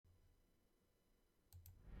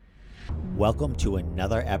Welcome to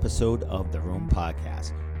another episode of The Room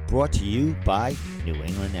Podcast, brought to you by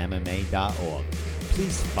NewEnglandMMA.org.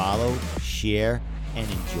 Please follow, share, and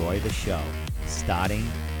enjoy the show, starting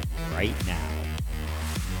right now.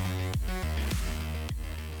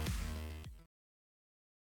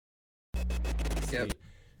 Yep.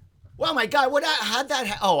 Well, my God, how'd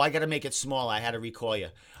that oh, I got to make it smaller. I had to recall you.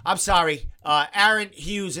 I'm sorry. Aaron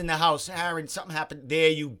Hughes in the house. Aaron, something happened. There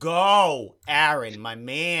you go. Aaron, my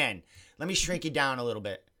man. Let me shrink you down a little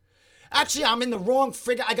bit. Actually, I'm in the wrong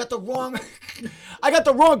figure. I got the wrong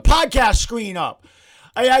podcast screen up.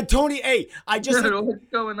 I had Tony. Hey, I just. What's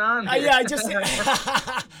going on here? Yeah, I just.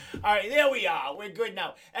 All right, there we are. We're good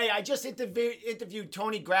now. Hey, I just interviewed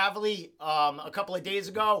Tony Gravely a couple of days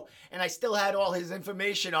ago, and I still had all his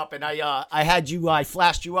information up, and I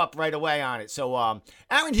flashed you up right away on it. So,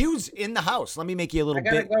 Aaron Hughes in the house. Let me make you a little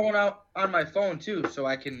bit. I got it going out on my phone too, so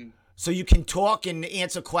I can. So you can talk and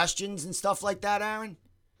answer questions and stuff like that, Aaron?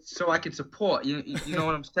 So I can support. You know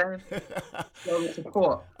what I'm saying? So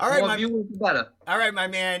support. All right, more viewers, the better. All right, my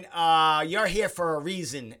man. You're here for a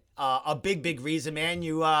reason. A big reason, man.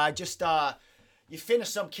 You you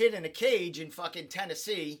finished some kid in a cage in fucking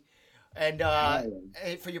Tennessee, and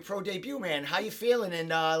for your pro debut, man. How you feeling? And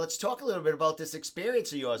let's talk a little bit about this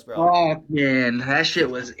experience of yours, bro. Oh man, that shit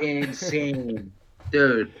was insane,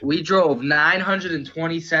 dude. We drove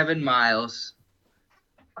 927 miles,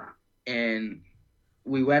 and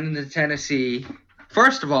we went into Tennessee.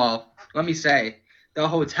 First of all, let me say, the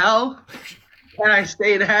hotel that I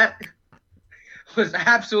stayed at was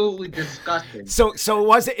absolutely disgusting. So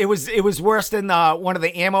was it? It was worse than one of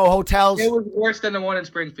the ammo hotels. It was worse than the one in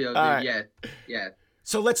Springfield. Dude. Right. Yeah.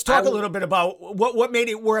 So let's talk a little bit about what made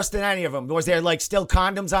it worse than any of them. Was there like still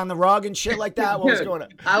condoms on the rug and shit like that? What was going on?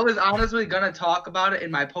 I was honestly gonna talk about it in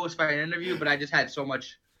my post-fight interview, but I just had so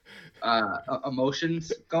much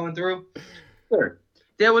emotions going through. Sure.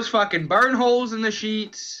 There was fucking burn holes in the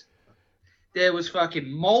sheets. There was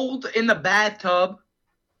fucking mold in the bathtub.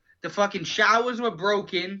 The fucking showers were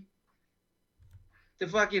broken. The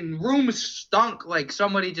fucking room stunk like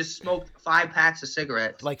somebody just smoked 5 packs of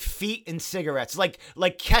cigarettes. Like feet and cigarettes. Like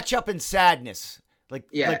ketchup and sadness. Like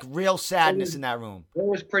real sadness in that room. It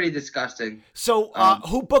was pretty disgusting. So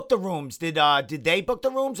who booked the rooms? Did they book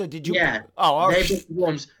the rooms or did you? Yeah. All right. They booked the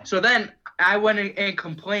rooms. So then I went and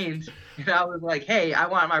complained, and I was like, "Hey, I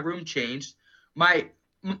want my room changed." My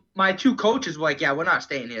 2 coaches were like, "Yeah, we're not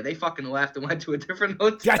staying here." They fucking left and went to a different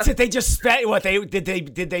hotel. That's it. They just spent what did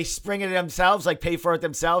they spring it themselves? Like pay for it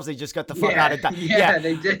themselves? They just got the fuck out of that. Yeah,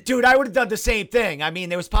 they did. Dude, I would have done the same thing. I mean,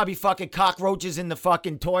 there was probably fucking cockroaches in the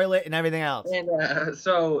fucking toilet and everything else. And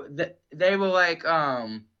so they were like,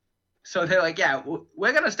 so they're like, "Yeah,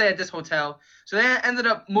 we're gonna stay at this hotel." So they ended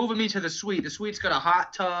up moving me to the suite. The suite's got a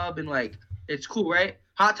hot tub and like it's cool, right?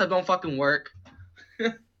 Hot tub don't fucking work.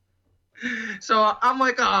 So I'm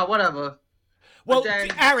like, oh, whatever. Well, then,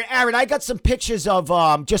 Aaron, I got some pictures of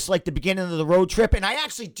just like the beginning of the road trip, and I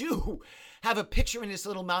actually do have a picture in this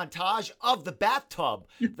little montage of the bathtub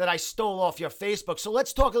that I stole off your Facebook. So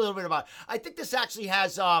let's talk a little bit about it. I think this actually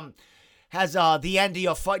has the end of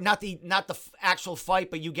your fight, not the actual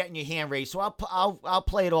fight, but you getting your hand raised. So I'll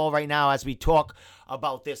play it all right now as we talk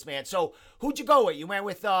about this, man. So who'd you go with? You went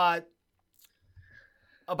with I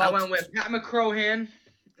went with Pat McCrohan.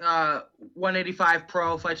 185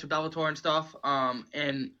 Pro, fights with Bellator and stuff,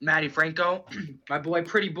 and Matty Franco, my boy,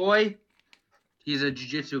 Pretty Boy, he's a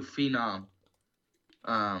jiu-jitsu phenom.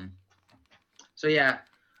 So yeah,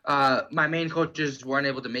 my main coaches weren't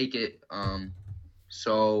able to make it,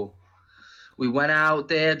 so we went out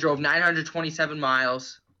there, drove 927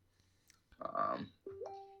 miles,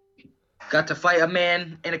 got to fight a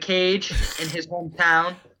man in a cage in his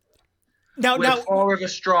hometown. Now, Fall River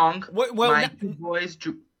Strong. My 2 boys.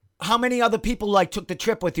 How many other people took the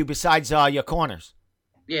trip with you besides your corners?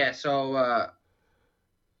 Yeah, so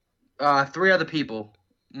 3 other people.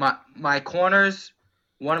 My corners,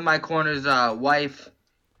 one of my corners' wife,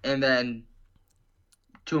 and then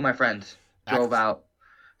 2 of my friends drove out.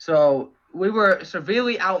 So we were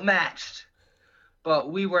severely outmatched,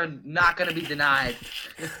 but we were not going to be denied.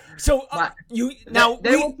 So they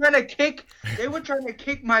were trying to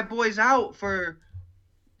kick my boys out for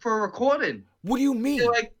recording. What do you mean?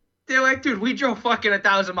 They're like, dude, we drove fucking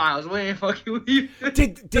 1,000 miles. We ain't fucking leave.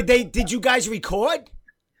 Did you guys record?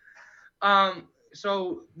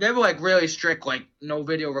 So they were like really strict, like no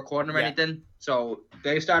video recording or anything. So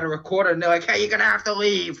they started recording. And they're like, hey, you're gonna have to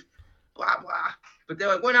leave. Blah blah. But they're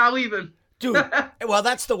like, we're not leaving. Dude, well,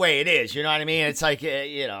 that's the way it is. You know what I mean? It's like,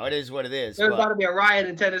 it is what it is. There's about to be a riot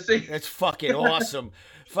in Tennessee. That's fucking awesome.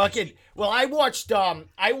 Well, I watched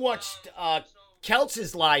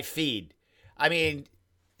Keltz's live feed. I mean,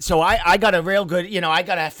 so I got a real good, I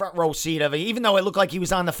got a front row seat of it, even though it looked like he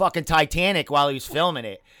was on the fucking Titanic while he was filming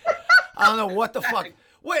it. I don't know what the fuck.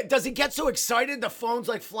 What, does he get so excited? The phone's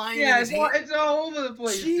like flying in his hand? It's all over the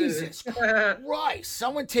place, Jesus dude. Christ.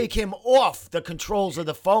 Someone take him off the controls of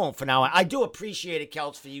the phone for now. I do appreciate it,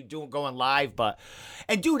 Kelts, for you going live, but...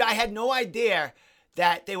 And, dude, I had no idea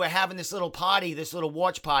that they were having this little party, this little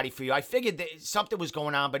watch party for you. I figured that something was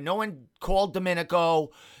going on, but no one called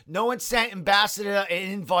Domenico. No one sent Ambassador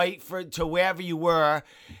an invite to wherever you were.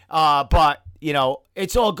 But...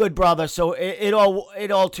 it's all good, brother. So it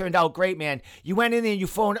all turned out great, man. You went in there and you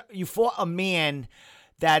fought a man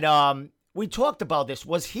that we talked about this.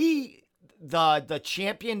 Was he the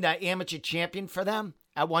champion, the amateur champion for them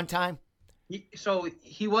at one time? So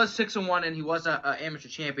he was 6-1 and he was an amateur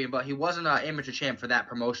champion, but he wasn't an amateur champ for that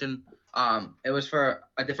promotion. It was for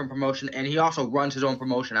a different promotion, and he also runs his own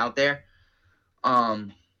promotion out there.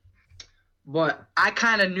 But I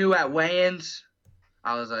kind of knew at weigh-ins.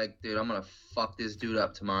 I was like, dude, I'm gonna fuck this dude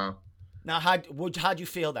up tomorrow. Now, how'd you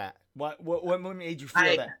feel that? What made you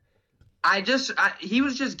feel that? He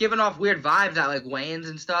was just giving off weird vibes at like weigh-ins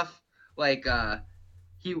and stuff. Like, I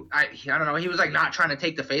don't know. He was like not trying to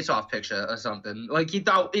take the face-off picture or something. Like he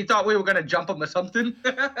thought we were gonna jump him or something.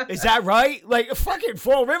 Is that right? Like fucking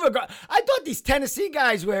Fall River. I thought these Tennessee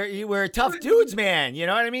guys were tough dudes, man. You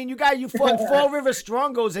know what I mean? You fought Fall River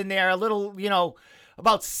Strongos in there. A little,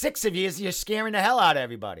 about 6 of you, you're scaring the hell out of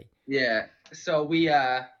everybody. Yeah. So we,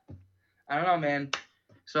 I don't know, man.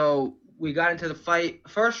 So we got into the fight.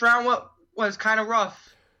 First round was kind of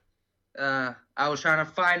rough. I was trying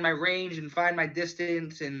to find my range and find my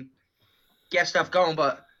distance and get stuff going,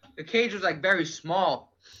 but the cage was like very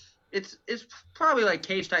small. It's probably like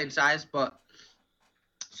cage tight in size, but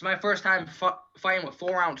it's my first time fighting with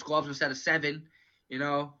 4-ounce gloves instead of 7.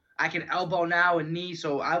 I can elbow now and knee,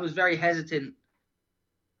 so I was very hesitant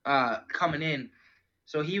coming in.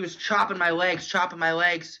 So he was chopping my legs,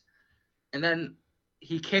 and then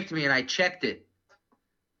he kicked me and I checked it.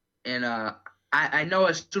 And I know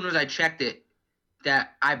as soon as I checked it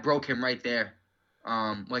that I broke him right there.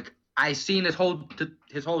 Like I seen his whole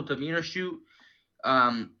demeanor shoot.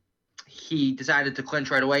 He decided to clinch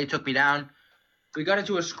right away, took me down. We got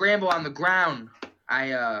into a scramble on the ground.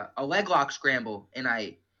 A leg lock scramble, and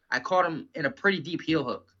I caught him in a pretty deep heel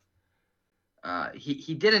hook.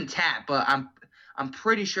 He didn't tap, but I'm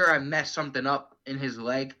pretty sure I messed something up in his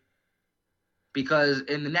leg, because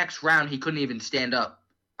in the next round he couldn't even stand up.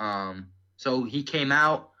 So he came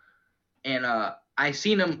out, and I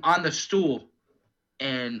seen him on the stool,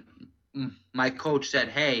 and my coach said,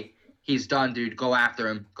 "Hey, he's done, dude. Go after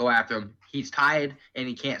him. He's tired and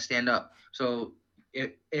he can't stand up." So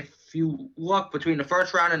if you look between the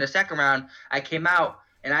first round and the second round, I came out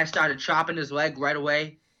and I started chopping his leg right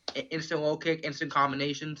away. Instant low kick, instant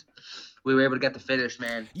combinations. We were able to get the finish,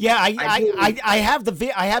 man. Yeah, I have the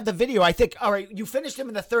video. I think. All right, you finished him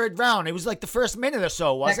in the third round. It was like the first minute or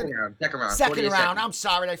so, wasn't it? Second round. Second round. I'm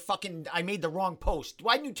sorry, I made the wrong post.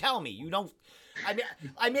 Why didn't you tell me? You don't.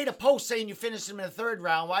 I made a post saying you finished him in the third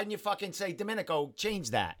round. Why didn't you fucking say, Domenico,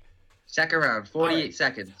 change that? Second round, 48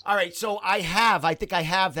 seconds. All right, so I think I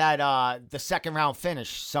have that the second round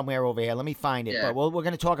finish somewhere over here. Let me find it. Yeah. But we're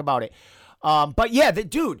going to talk about it. But yeah,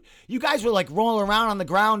 dude, you guys were like rolling around on the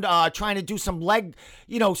ground, trying to do some leg,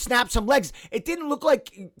 snap some legs. It didn't look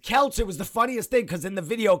like Kelts. It was the funniest thing, because in the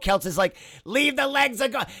video, Kelts is like, leave the legs.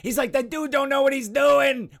 He's like, that dude don't know what he's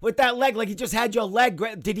doing with that leg. Like, he just had your leg.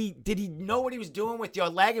 Did he know what he was doing with your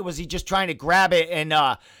leg, or was he just trying to grab it and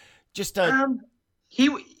just?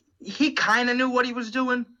 He kind of knew what he was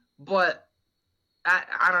doing, but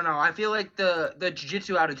I don't know. I feel like the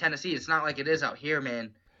jiu-jitsu out in Tennessee, it's not like it is out here,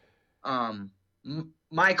 man.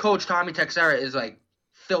 My coach Tommy Texera is like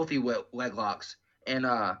filthy with leg locks, and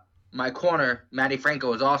my corner Matty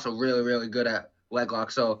Franco is also really, really good at leg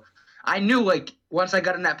locks. So I knew, like, once I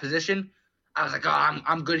got in that position, I was like, oh,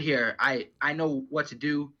 I'm good here. I know what to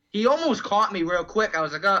do. He almost caught me real quick. I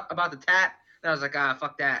was like, about to tap, and I was like,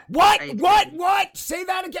 fuck that. What? Say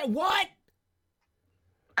that again. What?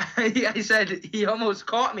 I said he almost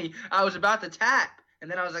caught me. I was about to tap. And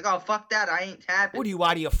then I was like, oh, fuck that. I ain't tapping. What are you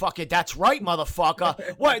out of your fucking... That's right,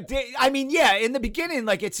 motherfucker. What? Yeah, in the beginning,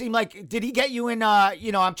 like, it seemed like... Did he get you in,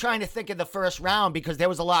 I'm trying to think of the first round, because there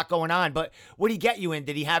was a lot going on. But what did he get you in?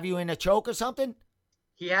 Did he have you in a choke or something?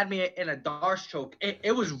 He had me in a Darce choke.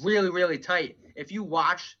 It was really, really tight. If you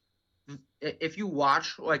watch,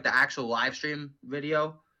 like, the actual live stream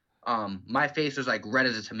video, my face was, like, red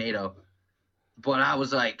as a tomato. But I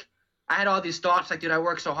was like... I had all these thoughts, like, dude, I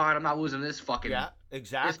work so hard, I'm not losing this fucking... Yeah,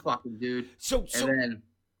 exactly. This fucking dude. So and then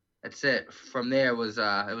That's it. From there it was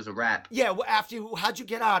a wrap. Yeah. Well, how'd you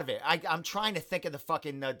get out of it? I'm trying to think of the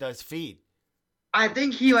fucking the feed. I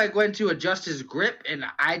think he like went to adjust his grip, and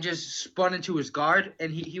I just spun into his guard,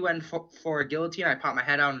 and he went for a guillotine. I popped my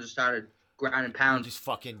head out and just started ground and You pound. just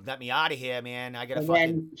fucking let me out of here, man. I gotta And fucking.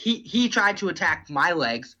 then he tried to attack my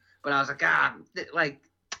legs, but I was like, like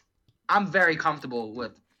I'm very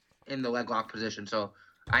comfortable in the leg lock position, so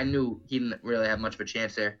I knew he didn't really have much of a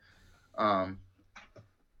chance there.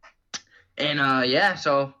 Yeah,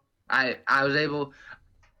 so I was able.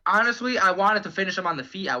 Honestly, I wanted to finish him on the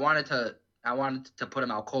feet. I wanted to put him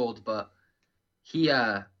out cold, but he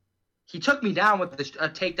took me down with a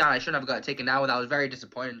takedown. I shouldn't have got taken down with. I was very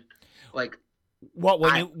disappointed. Like, What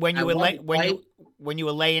when you were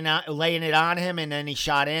laying it on him and then he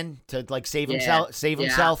shot in to like save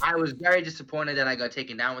himself. I was very disappointed that I got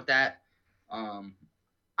taken down with that.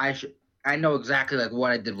 I know exactly like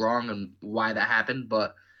what I did wrong and why that happened,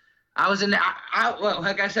 but I was well,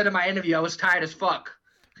 like I said in my interview, I was tired as fuck.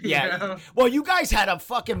 Yeah. You know? Well, you guys had a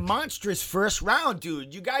fucking monstrous first round,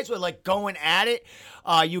 dude. You guys were like going at it.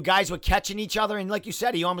 You guys were catching each other, and like you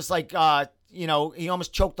said, he almost like he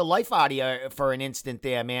almost choked the life out of you for an instant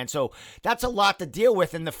there, man. So that's a lot to deal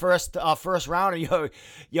with in the first round of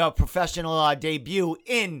your professional debut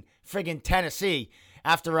in friggin' Tennessee.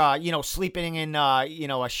 After sleeping in a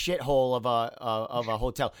shithole of a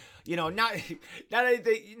hotel,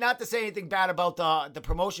 not to say anything bad about the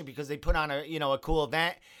promotion, because they put on a cool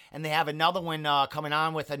event, and they have another one coming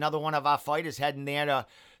on with another one of our fighters heading there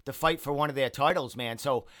to fight for one of their titles, man.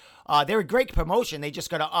 So they're a great promotion. They just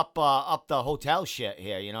got to up the hotel shit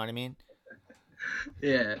here. You know what I mean?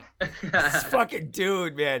 Yeah. This fucking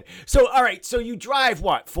dude, man. So all right, so you drive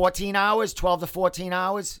what, 14 hours, 12 to 14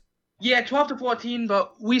 hours? Yeah, 12 to 14,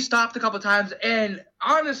 but we stopped a couple times, and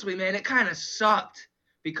honestly, man, it kind of sucked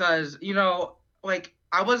because, like,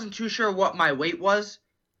 I wasn't too sure what my weight was.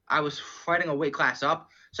 I was fighting a weight class up,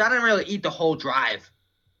 so I didn't really eat the whole drive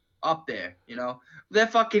up there, They're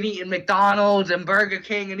fucking eating McDonald's and Burger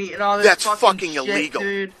King and eating all this fucking shit, illegal.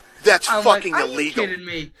 Dude. That's I'm fucking like, illegal. Are you kidding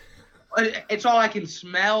me? It's all I can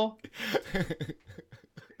smell.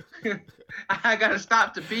 I gotta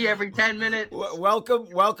stop to pee every 10 minutes.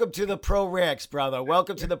 Welcome to the Pro Rex, brother.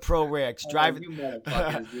 Welcome to the Pro Rex. Driving. You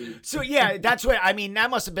motherfuckers, dude. So yeah, that's what I mean. That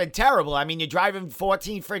must have been terrible. I mean, you're driving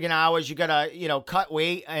 14 friggin' hours. You gotta cut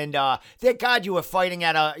weight, and thank God you were fighting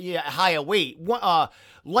at a higher weight.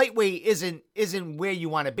 Lightweight isn't where you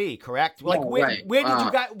want to be, correct? Like where did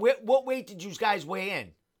you guys? What weight did you guys weigh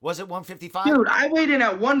in? Was it 155? Dude, I weighed in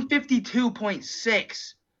at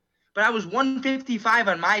 152.6. But I was 155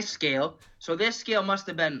 on my scale, so their scale must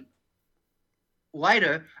have been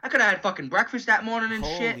lighter. I could have had fucking breakfast that morning and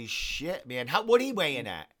shit. Holy shit, man. What did he weigh in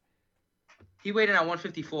at? He weighed in at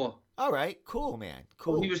 154. All right, cool, man.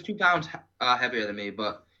 Cool. Well, he was 2 pounds heavier than me,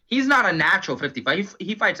 but he's not a natural 55.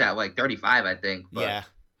 He fights at like 35, I think. But, yeah.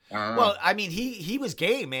 Well, I mean, he was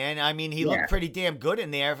game, man. I mean, he looked pretty damn good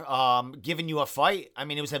in there, giving you a fight. I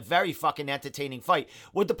mean, it was a very fucking entertaining fight.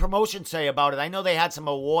 What'd the promotion say about it? I know they had some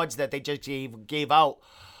awards that they just gave out.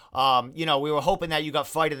 We were hoping that you got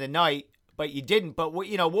fight of the night, but you didn't. But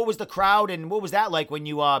what was the crowd and what was that like when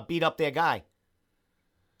you beat up their guy?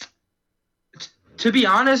 To be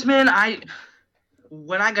honest, man,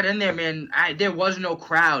 when I got in there, man, there was no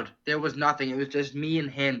crowd. There was nothing. It was just me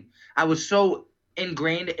and him. I was so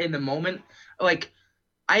ingrained in the moment. Like,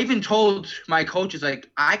 I even told my coaches, like,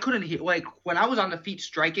 I couldn't hear, like, when I was on the feet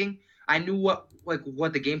striking, I knew what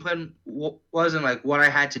the game plan was and like what I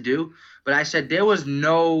had to do, but I said there was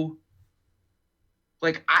no,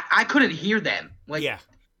 like, I couldn't hear them. Like, yeah,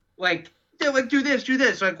 like they're like, do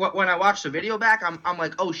this. Like, when I watched the video back, I'm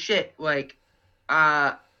like, oh shit, like,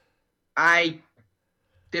 I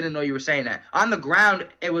didn't know you were saying that. On the ground,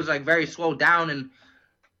 it was like very slowed down, and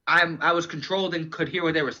I was controlled and could hear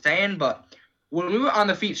what they were saying, but when we were on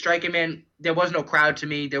the feet striking, man, there was no crowd to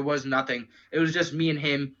me. There was nothing. It was just me and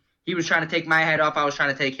him. He was trying to take my head off. I was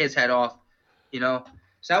trying to take his head off, So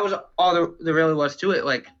that was all there really was to it.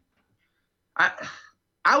 Like,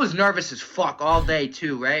 I was nervous as fuck all day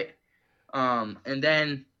too, right? And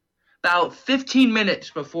then about 15 minutes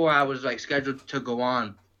before I was like scheduled to go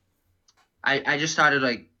on, I just started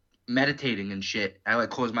like meditating and shit. I like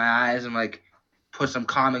closed my eyes and like put some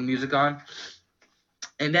calming music on.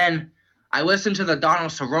 And then I listened to the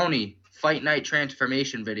Donald Cerrone Fight Night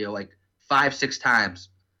Transformation video like 5-6 times.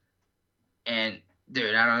 And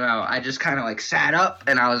dude, I don't know. I just kind of like sat up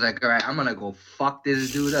and I was like, all right, I'm going to go fuck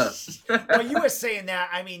this dude up. Well, you were saying that.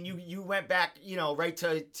 I mean, you went back, right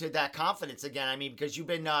to that confidence again. I mean, because you've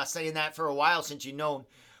been saying that for a while since you've known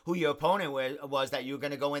who your opponent was, that you were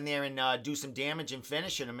going to go in there and do some damage and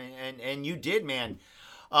finish him, and you did, man.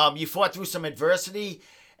 You fought through some adversity,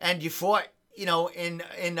 and you fought, in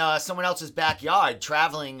someone else's backyard,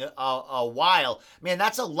 traveling a while. Man,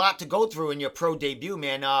 that's a lot to go through in your pro debut,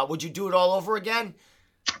 man. Would you do it all over again?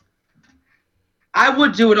 I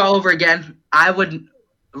would do it all over again. I would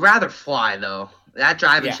rather fly, though. That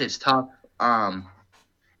driving shit's tough.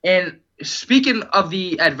 And speaking of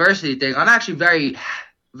the adversity thing, I'm actually very,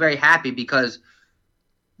 very happy because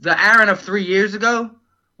the Aaron of 3 years ago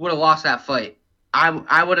would have lost that fight.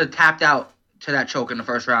 I would have tapped out to that choke in the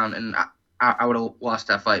first round, and I would have lost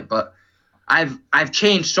that fight. But I've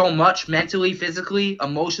changed so much mentally, physically,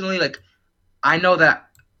 emotionally. Like, I know that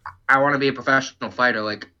I want to be a professional fighter.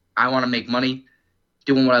 Like, I want to make money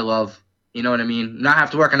doing what I love. You know what I mean? Not have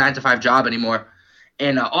to work a 9-to-5 job anymore.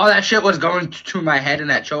 And all that shit was going through my head in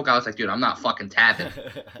that choke. I was like, dude, I'm not fucking tapping.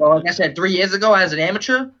 Well, like I said, 3 years ago as an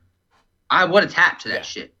amateur, I would have tapped to that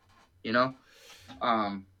shit,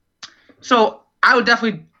 So I would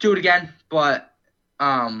definitely do it again, but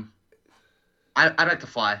I'd like to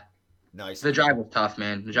fly. Nice. The drive was tough,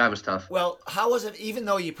 man. The drive was tough. Well, how was it, even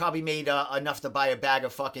though you probably made enough to buy a bag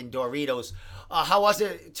of fucking Doritos, how was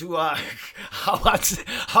it to how was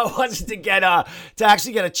it to get to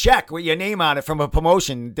actually get a check with your name on it from a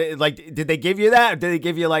promotion? Did they give you that? Or did they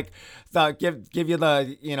give you give you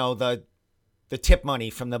the tip money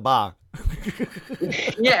from the bar?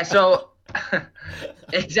 Yeah, so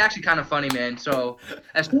it's actually kind of funny, man. So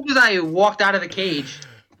as soon as I walked out of the cage,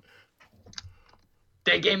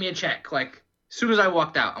 they gave me a check. Like, as soon as I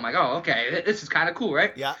walked out, I'm like, oh, okay, this is kind of cool,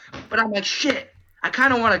 right? Yeah. But I'm like, shit, I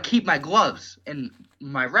kind of want to keep my gloves and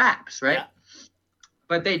my wraps, right? Yeah.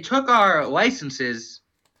 But they took our licenses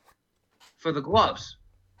for the gloves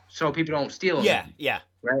so people don't steal them. Yeah, yeah.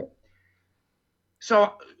 Right?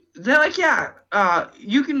 So they're like, yeah,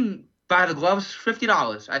 you can buy the gloves,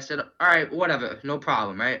 $50. I said, all right, whatever, no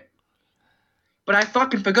problem, right? But I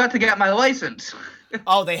fucking forgot to get my license.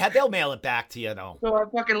 Oh, they'll mail it back to you, though. So I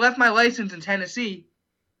fucking left my license in Tennessee.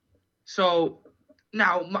 So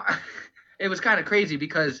now it was kind of crazy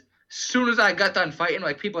because as soon as I got done fighting,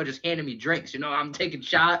 like, people are just handing me drinks. I'm taking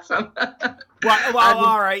shots. Well,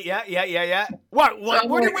 all right, yeah. What?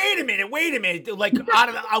 Wait a minute. Like,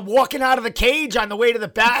 I'm walking out of the cage on the way to the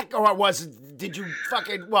back, or did you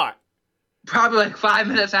fucking what? Probably like 5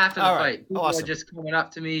 minutes after the fight. People awesome. were just coming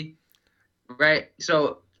up to me, right?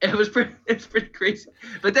 So it's pretty crazy.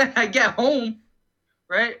 But then I get home,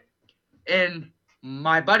 right? And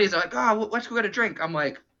my buddies are like, oh, let's go get a drink. I'm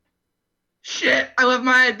like, shit, I left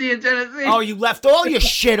my ID in Tennessee. Oh, you left all your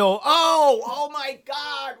shit. Oh my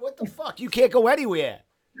God. What the fuck? You can't go anywhere.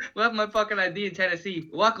 Left my fucking ID in Tennessee.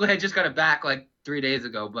 Luckily, I just got it back like 3 days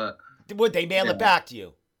ago, but. Would they mail it back to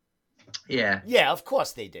you? Yeah. Yeah, of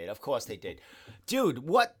course they did. Dude,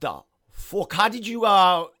 what the fuck? How did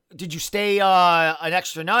you stay an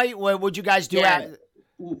extra night? What'd you guys do? Yeah,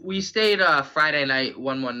 we stayed Friday night,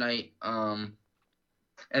 one night, and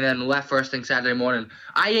then left first thing Saturday morning.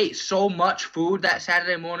 I ate so much food that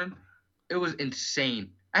Saturday morning. It was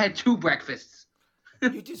insane. I had 2 breakfasts.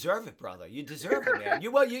 You deserve it, brother. You deserve it, man.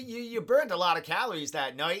 You burned a lot of calories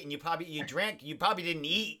that night, and you probably drank. You probably didn't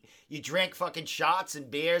eat. You drank fucking shots and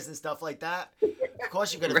beers and stuff like that. Of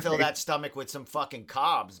course, you're gonna fill that stomach with some fucking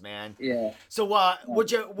carbs, man. Yeah. So,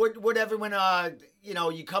 would everyone,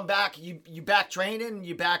 you come back, you back training,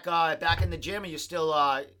 you back in the gym, or you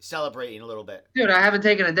still celebrating a little bit? Dude, I haven't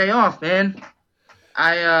taken a day off, man.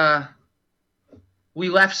 We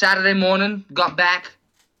left Saturday morning, got back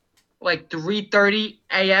like 3:30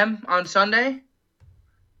 a.m. on Sunday.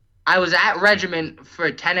 I was at regiment for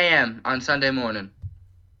 10 a.m. on Sunday morning.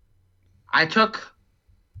 I took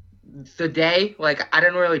the day, like, I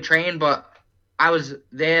didn't really train, but I was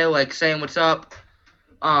there, like, saying what's up.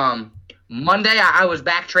 Monday, I was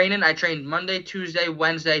back training. I trained Monday, Tuesday,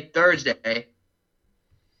 Wednesday, Thursday.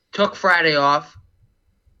 Took Friday off.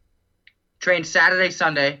 Trained Saturday,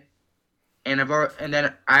 Sunday. And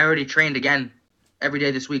then I already trained again every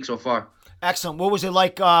day this week so far. Excellent. What was it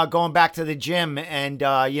like going back to the gym and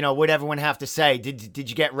what'd everyone have to say? Did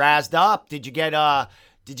you get razzed up? Did you get a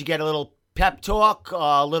little pep talk?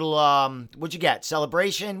 A little what'd you get?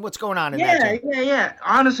 Celebration? What's going on in that gym? Yeah.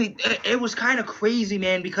 Honestly, it was kind of crazy,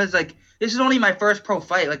 man, because like this is only my first pro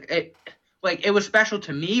fight. It was special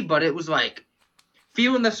to me, but it was like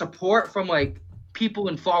feeling the support from like people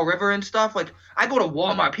in Fall River and stuff. Like I go to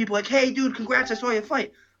Walmart, people like, "Hey, dude, congrats! I saw your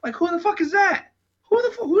fight." Like, who the fuck is that? Who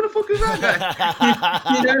the fuck is that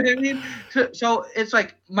guy? You know what I mean? So it's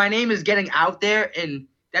like my name is getting out there, and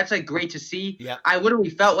that's like great to see. Yeah. I literally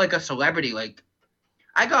felt like a celebrity. Like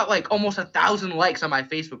I got like almost 1,000 likes on my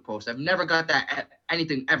Facebook post. I've never got that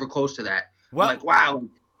anything ever close to that. Well, I'm like, wow.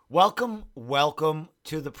 Welcome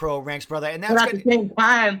to the pro ranks, brother. And But that's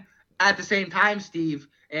at the same time, Steve,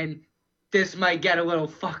 and this might get a little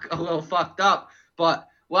fucked up, but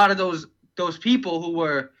a lot of those people who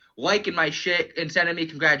were liking my shit and sending me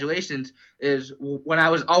congratulations is when I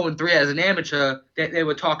was 0-3 as an amateur, they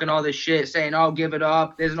were talking all this shit, saying, "Oh, give it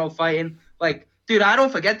up. There's no fighting." Like, dude, I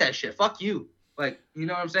don't forget that shit. Fuck you. Like, you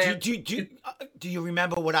know what I'm saying? Do you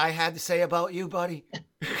remember what I had to say about you, buddy?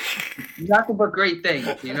 Nothing but great things.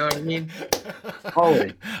 You know what I mean?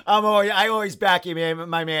 Always. I always back you, man,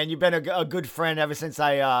 my man. You've been a good friend ever since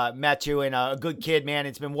I met you, and a good kid, man.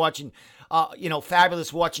 It's been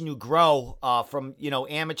fabulous watching you grow from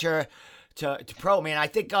amateur to pro, man. I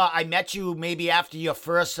think I met you maybe after your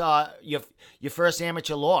first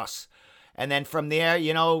amateur loss, and then from there,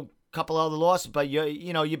 couple other losses, but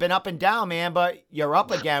you've been up and down, man, but you're up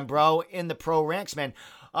again, bro, in the pro ranks, man.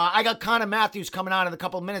 I got Connor Matthews coming on in a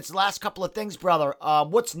couple of minutes. Last couple of things, brother.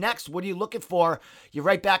 What's next? What are you looking for? You're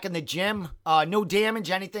right back in the gym. No damage?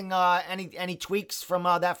 Anything? Any tweaks from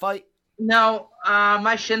that fight? No,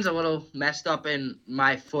 my shin's a little messed up in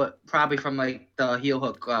my foot, probably from like the heel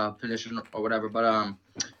hook position or whatever. But man,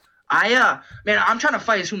 I'm trying to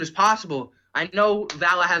fight as soon as possible. I know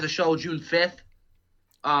Vala has a show June 5th.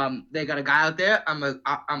 They got a guy out there. I'm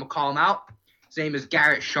gonna call him out. His name is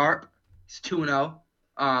Garrett Sharp. He's 2-0.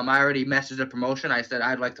 I already messaged the promotion. I said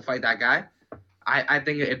I'd like to fight that guy. I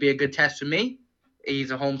think it'd be a good test for me.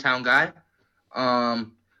 He's a hometown guy.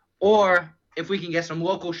 Or if we can get some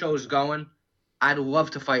local shows going, I'd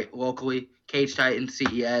love to fight locally. Cage Titan,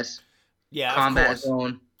 CES, Combat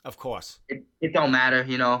Zone. Of course. It don't matter,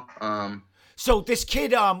 So this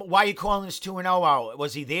kid, why are you calling this 2-0 out?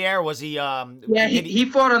 Was he there? Was he? Yeah, he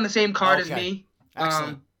fought on the same card as me.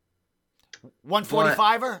 Excellent.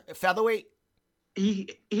 145er, featherweight.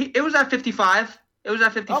 It was at 55. It was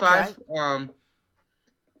at 55. Okay.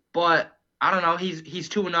 But I don't know. He's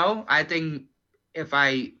 2-0. I think if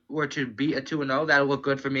I were to beat a 2-0, that'll look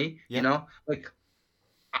good for me. Yep. Like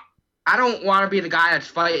I don't want to be the guy that's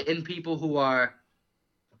fighting people who are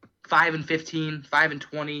 5-15,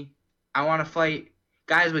 5-20. I want to fight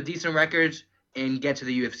guys with decent records and get to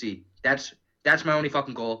the UFC. That's my only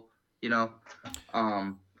fucking goal.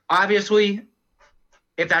 Obviously,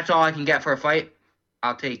 if that's all I can get for a fight,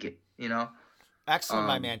 I'll take it. Excellent,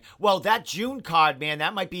 my man. Well, that June card, man,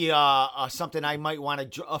 that might be something I might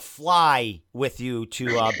want to fly with you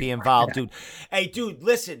to be involved, dude. Hey, dude,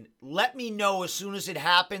 listen, let me know as soon as it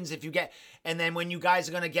happens if you get, and then when you guys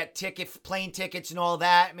are going to get plane tickets and all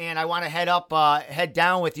that, man, I want to head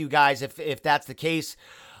down with you guys if that's the case.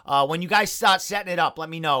 When you guys start setting it up, let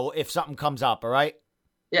me know if something comes up, all right?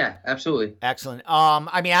 Yeah, absolutely. Excellent.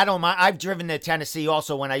 I mean, I don't mind. I've driven to Tennessee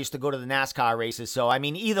also when I used to go to the NASCAR races. So, I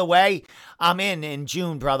mean, either way, I'm in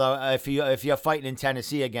June, brother, if you're fighting in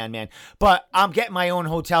Tennessee again, man. But I'm getting my own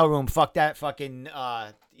hotel room. Fuck that fucking,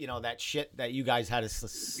 that shit that you guys had to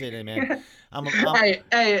sit in, man. Hey,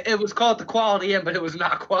 it was called the Quality Inn, but it was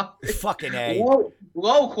not quality. Fucking A.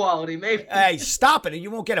 Low quality, maybe. Hey, stop it. You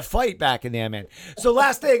won't get a fight back in there, man. So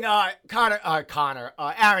last thing, Aaron,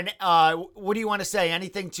 what do you want to say?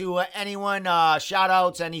 Anything to anyone? Shout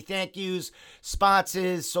outs, any thank yous,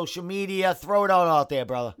 sponsors, social media? Throw it out there,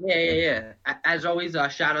 brother. Yeah. As always,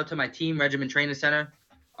 shout out to my team, Regiment Training Center.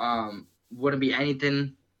 Wouldn't be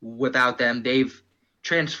anything without them. They've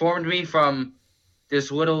transformed me from this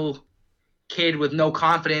little kid with no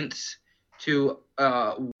confidence to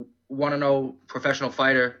want to know professional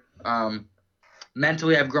fighter.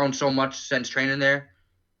 Mentally, I've grown so much since training there.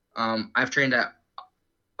 I've trained at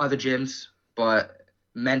other gyms, but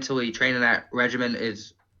mentally training at Regiment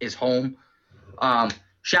is home.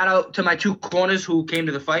 Shout out to my two corners who came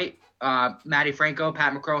to the fight. Matty Franco,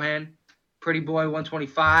 Pat McCrohan, Pretty Boy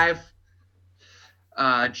 125,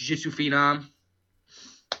 Jiu-Jitsu Phenom.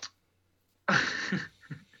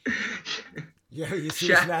 Yeah, you see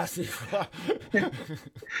it's nasty. Shout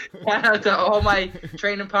out to all my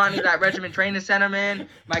training partners at Regiment Training Center, man.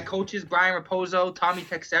 My coaches, Brian Raposo, Tommy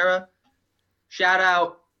Texera. Shout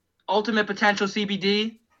out Ultimate Potential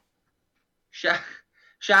CBD. Shout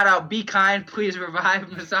out Be Kind, Please Revive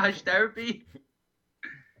Massage Therapy.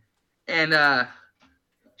 And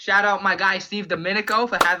shout out my guy Steve Domenico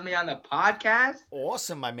for having me on the podcast.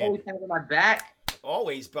 Awesome, my man. Always having my back.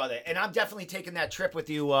 Always, brother. And I'm definitely taking that trip with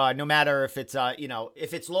you, no matter if it's,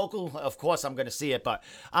 if it's local, of course I'm going to see it, but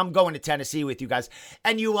I'm going to Tennessee with you guys.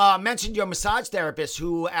 And you mentioned your massage therapist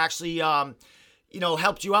who actually,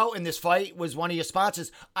 helped you out in this fight, was one of your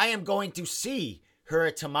sponsors. I am going to see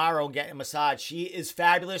her tomorrow getting a massage. She is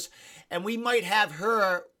fabulous. And we might have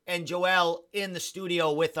her and Joelle in the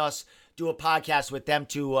studio with us, do a podcast with them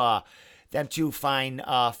to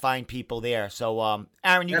find people there. So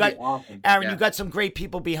Aaron, you Awesome. You got some great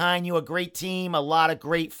people behind you, a great team, a lot of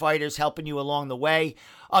great fighters helping you along the way.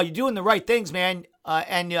 You're doing the right things, man.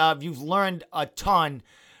 And you've learned a ton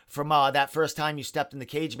from that first time you stepped in the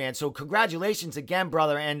cage, man. So congratulations again,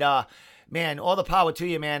 brother. And man, all the power to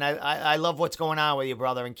you, man. I love what's going on with you,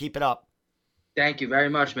 brother, and keep it up. Thank you very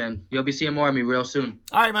much, man. You'll be seeing more of me real soon.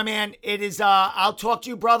 All right, my man. It is, I'll talk to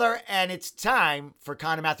you, brother, and it's time for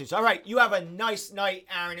Conor Matthews. All right, you have a nice night,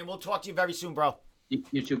 Aaron, and we'll talk to you very soon, bro.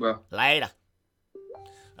 You too, bro. Later.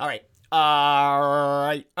 All right.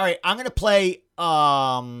 I'm going to play,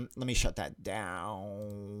 let me shut that down.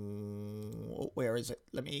 Where is it?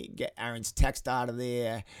 Let me get Aaron's text out of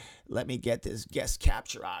there. Let me get this guest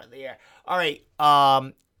capture out of there. All right.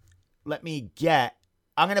 I'm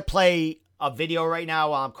going to play a video right now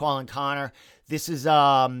while I'm calling Conor. This is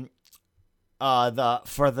the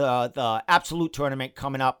Absolute tournament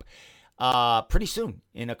coming up pretty soon,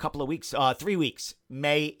 in a couple of weeks, 3 weeks,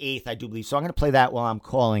 May 8th, I do believe. So I'm going to play that while I'm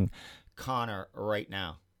calling Conor right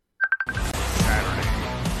now. Saturday,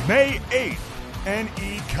 May 8th,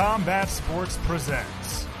 NE Combat Sports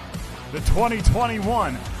presents the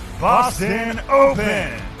 2021 Boston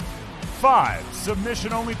Open. 5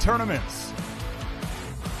 submission-only tournaments.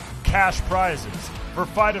 Cash prizes for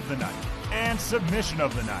fight of the night and submission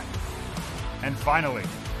of the night. And finally,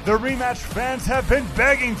 the rematch fans have been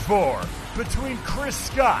begging for between Chris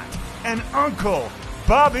Scott and Uncle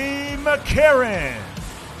Bobby McCarran.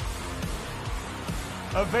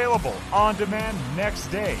 Available on demand next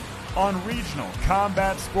day on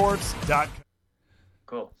regionalcombatsports.com.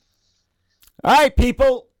 Cool. All right,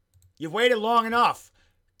 people. You've waited long enough.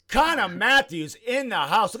 Conor Matthews in the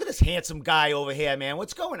house. Look at this handsome guy over here, man.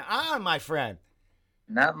 What's going on, my friend?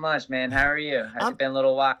 Not much, man. How are you? It's been a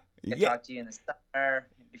little while. I Yeah. talked to you in the summer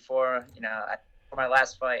before, for my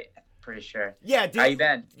last fight, I'm pretty sure. Yeah. How you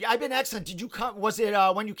been? Yeah, I've been excellent. Did you come? Was it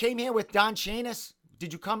when you came here with Don Chanis?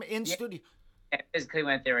 Did you come in studio? I physically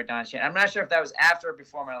went there with Don Chan. I'm not sure if that was after or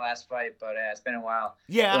before my last fight, but it's been a while.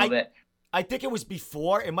 Yeah, a little bit. I think it was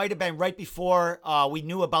before. It might have been right before we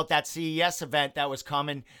knew about that CES event that was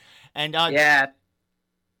coming. And yeah,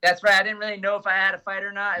 that's right. I didn't really know if I had a fight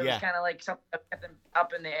or not. It Yeah. was kind of like something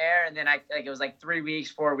up in the air, and then it was like 3 weeks,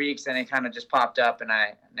 4 weeks, and it kind of just popped up, and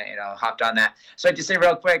I hopped on that. So I just say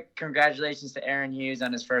real quick, congratulations to Aaron Hughes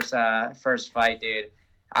on his first fight, dude.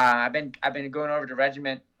 I've been going over to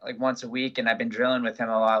Regiment like once a week, and I've been drilling with him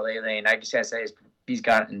a lot lately, and I just gotta say he's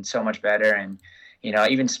gotten so much better, and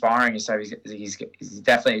even sparring and stuff, he's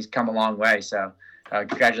definitely come a long way. So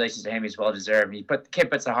congratulations to him. He's well deserved. The kid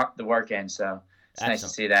puts the work in, so it's nice to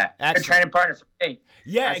see that. Good training partner for me.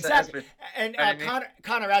 Yeah, That's exactly. And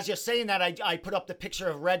Conor, as you're saying that, I put up the picture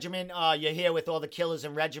of Regiment. You're here with all the killers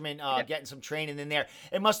in Regiment, getting some training in there.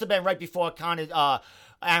 It must have been right before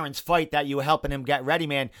Aaron's fight that you were helping him get ready,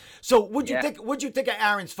 man. So what'd you think of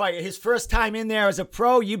Aaron's fight? His first time in there as a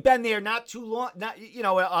pro. You've been there not too long,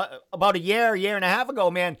 about a year and a half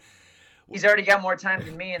ago, man. He's already got more time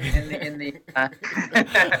than me in the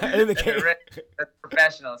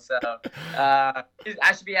professional. So I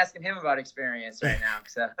should be asking him about experience right now.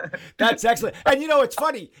 So that's excellent. And it's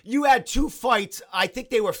funny. You had 2 fights. I think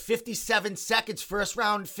they were 57 seconds first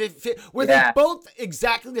round. Were they both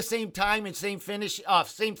exactly the same time and same finish?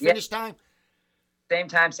 Same finish time. Same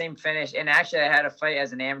time, same finish. And actually, I had a fight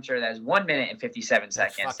as an amateur that was 1 minute and 57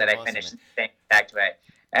 seconds that I finished the same exact way.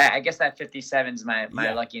 I guess that 57 is my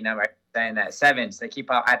lucky number. Saying that sevens, I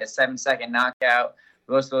had a 7-second knockout.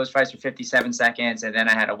 Most of those fights were 57 seconds, and then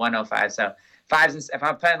I had a 105. So if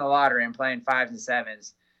I'm playing the lottery, I'm playing 5s and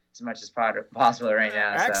 7s as much as possible right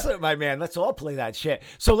now. Excellent, my man. Let's all play that shit.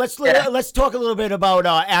 So let's talk a little bit about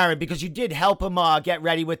Aaron, because you did help him get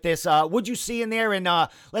ready with this. What'd you see in there? And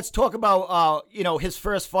let's talk about his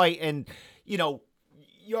first fight and your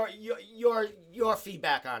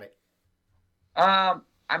feedback on it.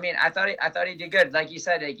 I mean, I thought he did good. Like you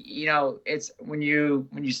said, it's when you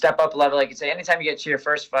step up a level, like you say, anytime you get to your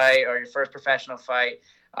first fight or your first professional fight,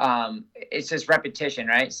 it's just repetition,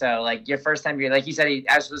 right? So like your first time, like you said,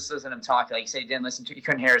 I was listening to him talk. Like you said, you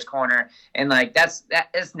couldn't hear his corner, and like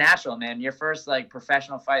it's natural, man. Your first like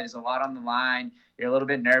professional fight, there's a lot on the line. You're a little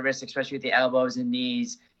bit nervous, especially with the elbows and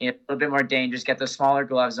knees. A little bit more dangerous. Get those smaller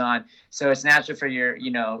gloves on, so it's natural for your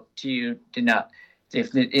to not.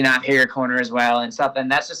 If you not hear your corner as well and stuff, and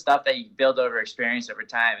that's just stuff that you build over experience over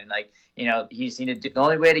time. And like he's the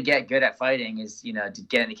only way to get good at fighting is to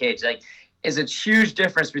get in the cage. Like, is a huge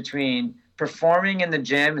difference between performing in the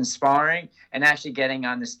gym and sparring and actually getting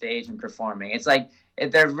on the stage and performing. It's like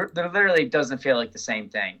there literally doesn't feel like the same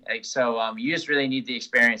thing. Like, so you just really need the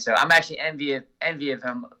experience. So I'm actually envy of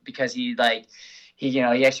him because he he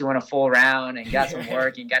actually went a full round and got some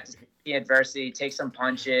work and got to see adversity, take some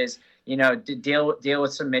punches, deal with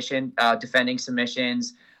defending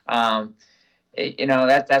submissions.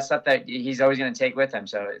 That's stuff that he's always going to take with him.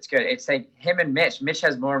 So it's good. It's like him and Mitch. Mitch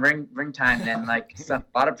has more ring time than like a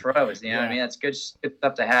lot of pros. You know what I mean? That's good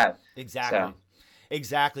stuff to have. Exactly. So.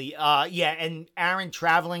 Exactly. And Aaron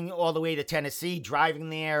traveling all the way to Tennessee, driving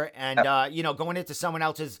there, and going into someone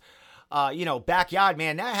else's backyard,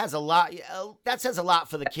 man, that has a lot. That says a lot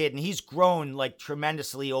for the kid, and he's grown like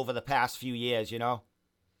tremendously over the past few years.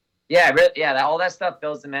 Yeah, really, yeah. All that stuff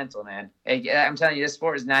builds the mental, man. I'm telling you, this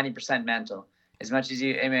sport is 90% mental. As much as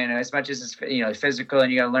it's physical,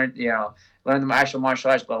 and you got to learn the actual martial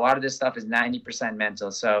arts, but a lot of this stuff is 90%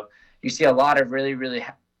 mental. So you see a lot of really, really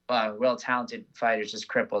well-talented fighters just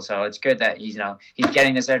crippled. So it's good that he's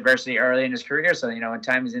getting this adversity early in his career. So when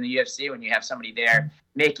time is in the UFC, when you have somebody there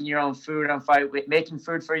making your own food on fight week, making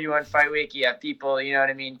food for you on fight week, you have people,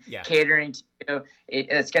 catering to you.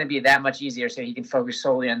 It's going to be that much easier, so he can focus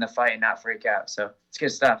solely on the fight and not freak out. So it's good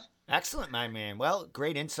stuff. Excellent, my man. Well,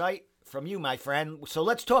 great insight from you, my friend. So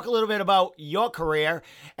let's talk a little bit about your career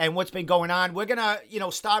and what's been going on. We're gonna,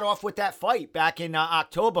 start off with that fight back in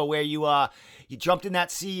October where you jumped in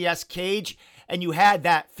that CES cage and you had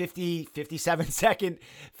that 57 second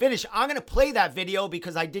finish. I'm gonna play that video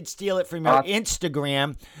because I did steal it from your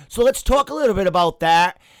Instagram. So let's talk a little bit about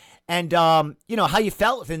that and how you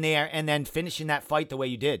felt in there and then finishing that fight the way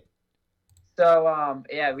you did. So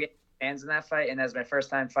we had fans in that fight, and that was my first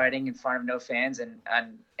time fighting in front of no fans, and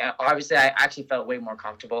obviously I actually felt way more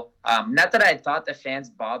comfortable. Not that I thought the fans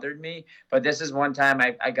bothered me, but this is one time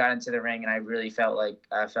I got into the ring and I really felt like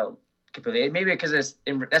I felt completely, maybe because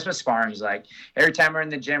that's what sparring is like. Every time we're in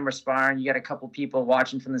the gym, we're sparring, you got a couple people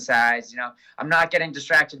watching from the sides. I'm not getting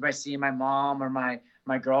distracted by seeing my mom or my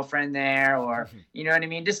girlfriend there, or you know what I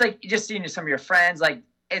mean, just seeing some of your friends. Like,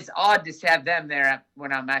 it's odd to have them there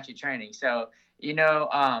when I'm actually training. So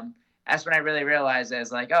that's when I really realized I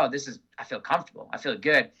was like, oh, I feel comfortable. I feel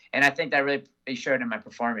good. And I think that really showed in my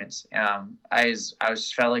performance. I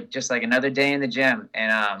felt like just like another day in the gym.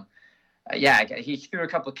 And he threw a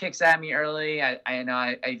couple of kicks at me early. I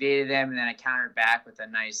evaded them, and then I countered back with a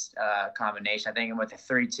nice combination. I think with a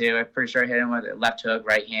 3-2. I'm pretty sure I hit him with a left hook,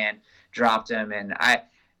 right hand, dropped him. And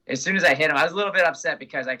as soon as I hit him, I was a little bit upset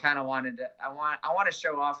because I kind of wanted to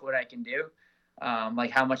show off what I can do. Like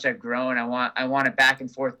how much I've grown. I want a back and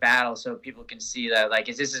forth battle so people can see that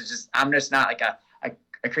I'm just not like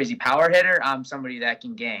a crazy power hitter. I'm somebody that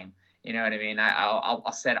can game. You know what I mean?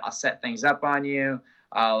 I'll set things up on you.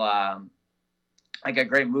 I got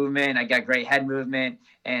great movement. I got great head movement,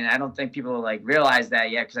 and I don't think people like realize that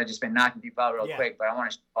yet because I just been knocking people out real quick. But I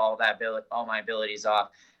want to show all my abilities off.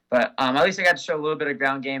 But at least I got to show a little bit of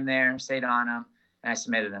ground game there. Stayed on them, and I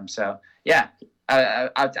submitted them. So yeah.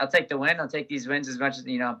 I'll take the win. I'll take these wins as much as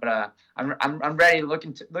but I'm ready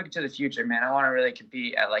looking to the future, man. I want to really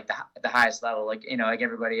compete at like the highest level, like like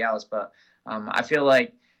everybody else. But I feel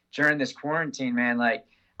like during this quarantine, man, like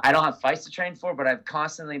I don't have fights to train for, but I've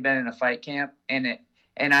constantly been in a fight camp, and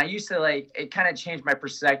I used to it kind of changed my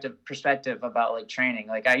perspective about like training.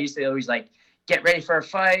 Like I used to always like get ready for a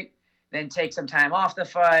fight, then take some time off the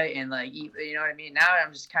fight and like eat, you know what I mean? Now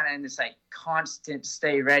I'm just kind of in this like constant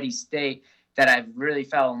stay ready state that I've really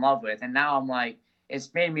fell in love with. And now I'm like,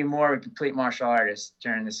 it's made me more of a complete martial artist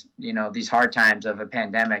during this, these hard times of a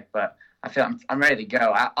pandemic. But I feel I'm ready to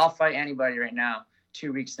go. I'll fight anybody right now.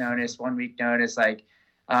 2 weeks notice, 1 week notice. Like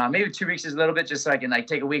maybe 2 weeks is a little bit just so I can like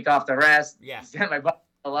take a week off the rest. Yeah. Set my body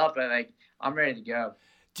up, but like I'm ready to go.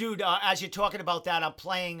 Dude, as you're talking about that, I'm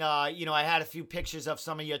playing, I had a few pictures of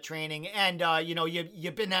some of your training, and,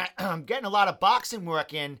 you've been getting a lot of boxing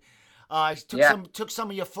work in. Took some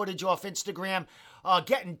of your footage off Instagram,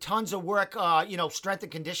 getting tons of work, strength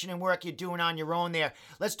and conditioning work you're doing on your own there.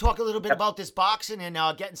 Let's talk a little bit about this boxing and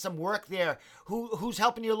getting some work there. Who's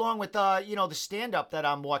helping you along with, the stand-up that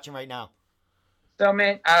I'm watching right now? So,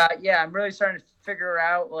 man, I'm really starting to figure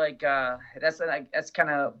out, that's kind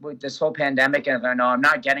of with this whole pandemic, and I know I'm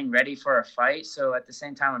not getting ready for a fight. So at the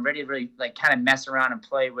same time, I'm ready to really, kind of mess around and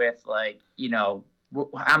play with,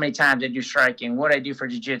 how many times did you striking? What I do for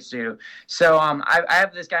jiu-jitsu. So I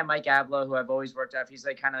have this guy, Mike Avlo, who I've always worked with. He's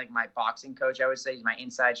kind of like my boxing coach. I would say he's my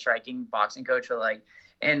inside striking boxing coach.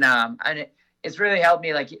 it's really helped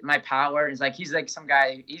me. Like my power is like, he's like some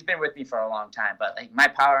guy, he's been with me for a long time, but like my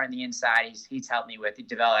power on the inside, he's helped me with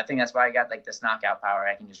develop. I think that's why I got like this knockout power.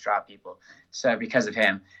 I can just drop people. So because of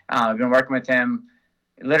him, I've been working with him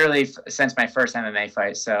literally since my first MMA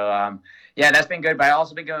fight. So, yeah, that's been good. But I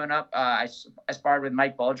also been going up. I sparred with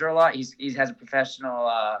Mike Bulger a lot. He has a professional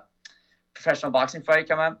boxing fight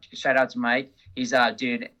come up. Shout out to Mike. He's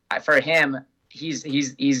dude. For him,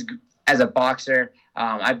 he's as a boxer.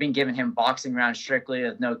 I've been giving him boxing rounds strictly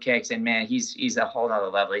with no kicks, and man, he's a whole nother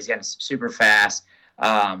level. He's getting super fast.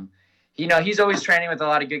 He's always training with a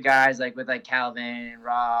lot of good guys, like with like Calvin and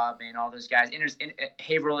Rob and all those guys.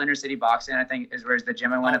 Haverhill Inner City Boxing, I think, is where's the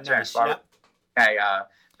gym I went up to. Nice. Yeah.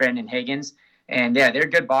 Brandon Higgins. And yeah, they're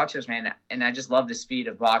good boxers, man. And I just love the speed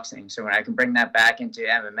of boxing. So when I can bring that back into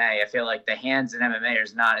MMA, I feel like the hands in MMA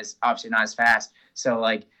is obviously not as fast. So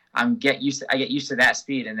like I get used to that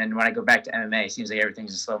speed. And then when I go back to MMA, it seems like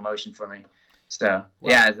everything's in slow motion for me. So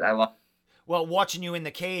yeah, I love. Well, watching you in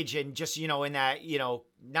the cage and just, in that,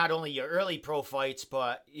 not only your early pro fights,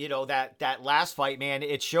 but, that last fight, man,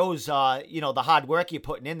 it shows, the hard work you're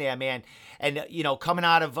putting in there, man. And, coming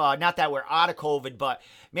out of, not that we're out of COVID, but,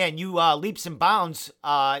 man, you leaps and bounds,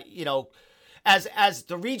 as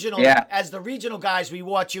the regional guys, we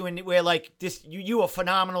watch you and we're like this, you are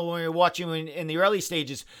phenomenal when we watch you in the early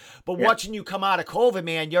stages, but watching you come out of COVID,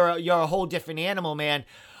 man, you're a whole different animal, man.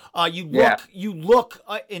 You look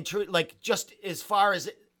like just as far as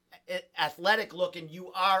athletic looking,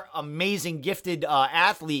 you are amazing, gifted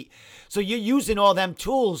athlete. So you're using all them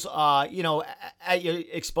tools, at your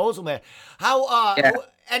disposal, man. How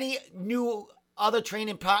any new other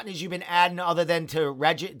training partners you've been adding other than to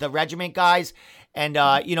the regiment guys, and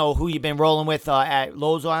who you've been rolling with at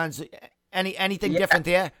Lozon's? Anything different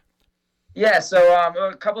there? Yeah, so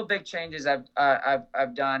a couple of big changes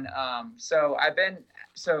I've done. So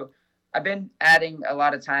I've been adding a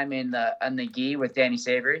lot of time in the gi with Danny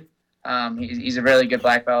Savory. He's a really good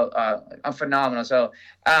black belt, phenomenal. So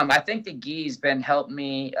I think the gi's been helping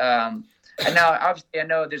me. And now obviously I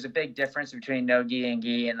know there's a big difference between no gi and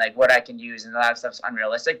gi, and like what I can use, and a lot of stuff's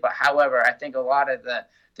unrealistic. But however, I think a lot of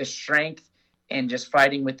the strength and just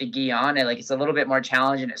fighting with the gi on it, like it's a little bit more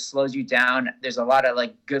challenging. It slows you down. There's a lot of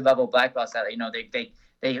like good level black belts that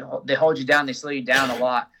they hold you down, they slow you down a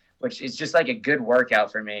lot, which is just like a good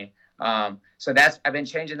workout for me. So I've been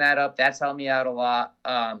changing that up. That's helped me out a lot.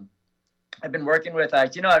 I've been working with,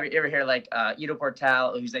 you ever hear like Ido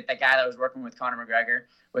Portal, who's like that guy that was working with Conor McGregor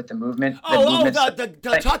with the movement.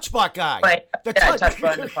 The touch butt guy. Touch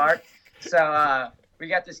butt in the park. So we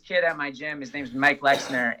got this kid at my gym. His name's Mike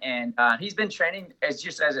Lexner, and he's been training as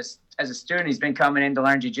a student. He's been coming in to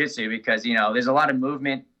learn jiu-jitsu because there's a lot of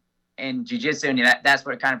movement in jiu-jitsu, and that's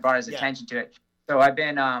what kind of brought his attention to it. So I've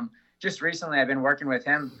been just recently I've been working with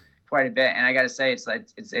him quite a bit, and I got to say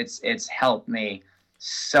it's helped me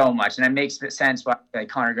so much, and it makes sense why like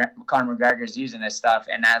Conor McGregor's using this stuff.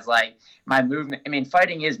 And as like my movement, I mean,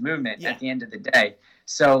 fighting is movement at the end of the day.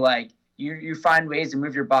 So like you find ways to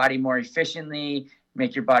move your body more efficiently,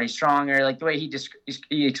 make your body stronger. Like the way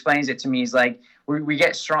he explains it to me is like we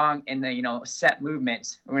get strong in the set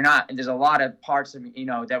movements. There's a lot of parts of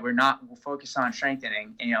that we're not focused on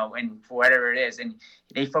strengthening, and for whatever it is, and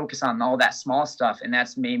they focus on all that small stuff, and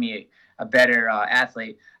that's made me a better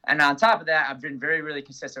athlete. And on top of that, I've been very, really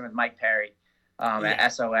consistent with Mike Perry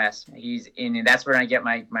at SOS. And that's where I get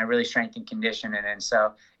my really strength and conditioning. And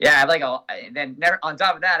so, yeah, on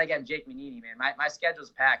top of that, I got Jake Manini, man. My schedule's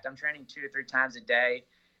packed. I'm training 2 to 3 times a day,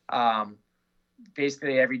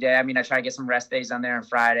 basically every day. I mean, I try to get some rest days on there on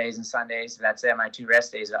Fridays and Sundays. That's it, my 2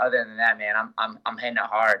 rest days. Other than that, man, I'm hitting it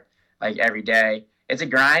hard like every day. It's a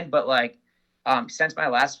grind, but like since my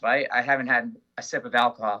last fight, I haven't had a sip of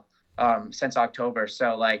alcohol since October.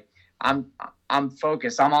 So like I'm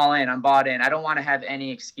focused. I'm all in. I'm bought in. I don't want to have any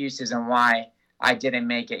excuses on why I didn't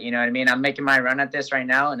make it. You know what I mean? I'm making my run at this right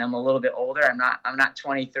now, and I'm a little bit older. I'm not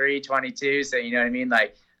 23, 22. So you know what I mean?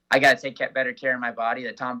 Like I got to take better care of my body.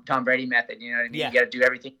 The Tom Brady method. You know what I mean? You got to do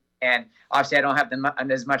everything. And obviously I don't have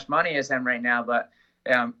as much money as him right now, but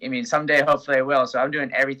I mean, someday hopefully I will. So I'm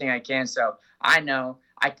doing everything I can. So I know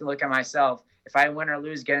I can look at myself. If I win or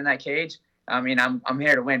lose, get in that cage, I mean, I'm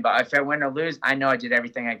here to win, but if I win or lose, I know I did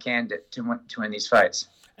everything I can to win these fights.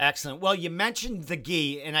 Excellent. Well, you mentioned the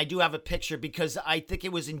gi, and I do have a picture because I think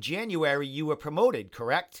it was in January you were promoted,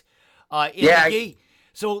 correct? The gi.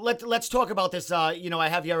 So let's talk about this. I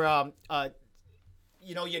have your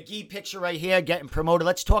your gi picture right here, getting promoted.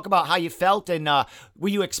 Let's talk about how you felt, and were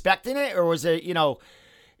you expecting it, or was it,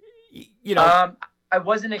 I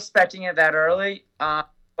wasn't expecting it that early.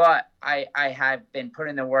 But but I have been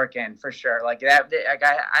putting the work in for sure. Like that, like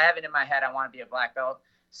I have it in my head. I want to be a black belt.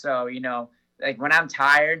 So, like when I'm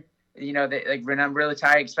tired, like when I'm really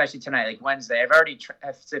tired, especially tonight, like Wednesday, I've already,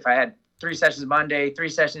 if I had 3 sessions Monday, 3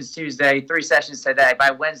 sessions Tuesday, 3 sessions today, by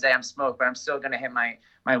Wednesday I'm smoked, but I'm still going to hit my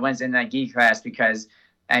Wednesday night gi class because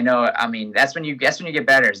I know, that's when you get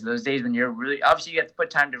better. So those days when you're really, obviously you have to put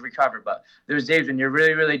time to recover, but those days when you're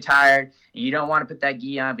really, really tired and you don't want to put that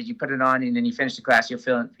gi on, but you put it on and then you finish the class, you'll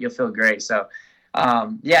feel great. So,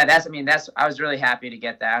 I was really happy to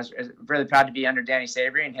get that. I was really proud to be under Danny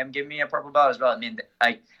Sabry and him giving me a purple belt as well.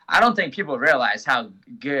 I don't think people realize how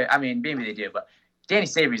good, maybe they do, but Danny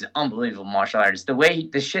Sabry is an unbelievable martial artist. The way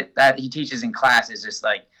the shit that he teaches in class is just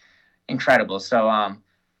like incredible. So,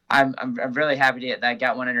 I'm really happy that I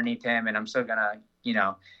got one underneath him, and I'm still gonna,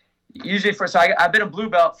 usually I've been a blue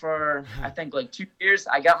belt for I think like 2 years.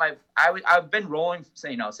 I've been rolling,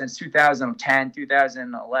 since 2010,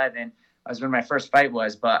 2011. Was when my first fight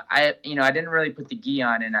was, but I didn't really put the gi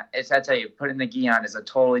on, and I tell you, putting the gi on is a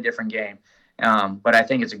totally different game. But I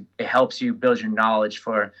think it helps you build your knowledge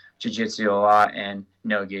for jiu-jitsu a lot and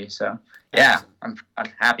no gi. So yeah, I'm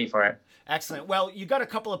happy for it. Excellent. Well, you got a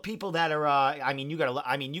couple of people that are. You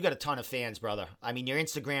got a ton of fans, brother. Your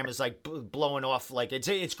Instagram is like blowing off. Like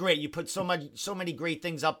it's great. You put so many great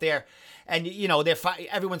things up there, and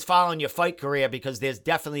everyone's following your fight career because there's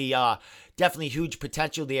definitely huge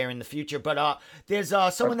potential there in the future. But there's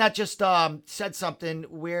someone that just said something.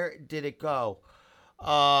 Where did it go?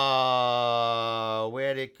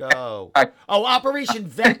 Where'd it go? Oh, Operation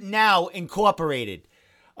Vet Now Incorporated.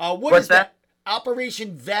 What is that?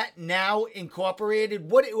 Operation Vet Now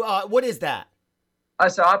Incorporated. What is that?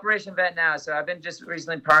 So Operation Vet Now. So I've been just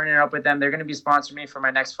recently partnering up with them. They're going to be sponsoring me for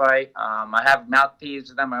my next fight. I have mouthpiece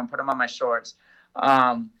with them. I'm going to put them on my shorts.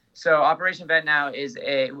 So Operation Vet Now it's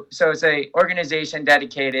a organization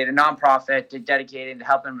dedicated, a nonprofit dedicated to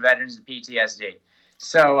helping veterans with PTSD.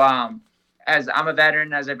 So as I'm a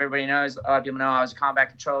veteran, as everybody knows, a lot of people know, I was a combat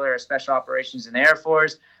controller of special operations in the Air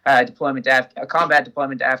Force, combat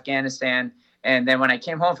deployment to Afghanistan. And then when I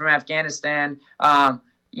came home from Afghanistan, I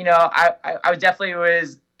definitely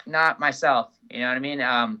was not myself. You know what I mean?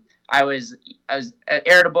 I was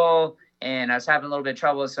irritable and I was having a little bit of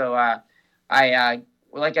trouble. So I've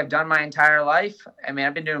done my entire life.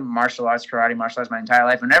 I've been doing martial arts my entire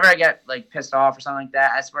life. Whenever I get like pissed off or something like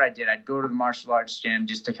that, that's what I did. I'd go to the martial arts gym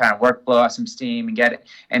just to kind of blow out some steam and get it.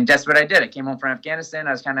 And that's what I did. I came home from Afghanistan.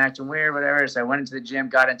 I was kind of acting weird, whatever. So I went into the gym,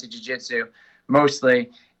 got into jiu-jitsu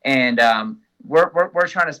mostly. And, we're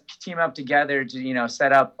trying to team up together to,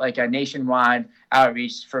 set up like a nationwide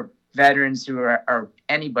outreach for veterans who are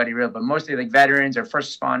anybody real, but mostly like veterans or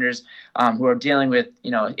first responders who are dealing with,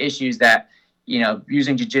 issues that,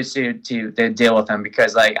 using jiu-jitsu to deal with them.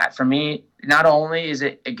 Because like for me, not only is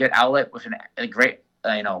it a good outlet with a great,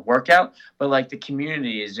 workout, but like the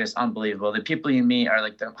community is just unbelievable. The people you meet are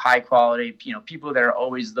like the high quality, people that are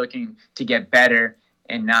always looking to get better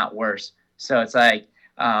and not worse. So it's like,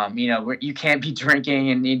 you can't be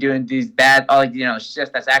drinking and you're doing these bad,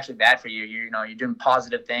 shit that's actually bad for you. You're doing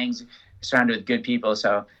positive things, surrounded with good people.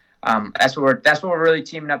 So that's what we're really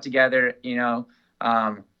teaming up together. I'm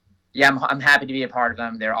happy to be a part of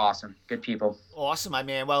them. They're awesome, good people. Awesome, my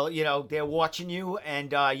man. Well, they're watching you,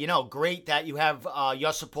 and great that you have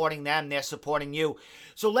you're supporting them, they're supporting you.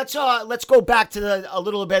 So let's go back to a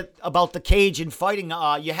little bit about the cage and fighting.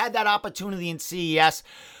 You had that opportunity in CES.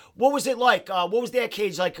 What was it like? What was their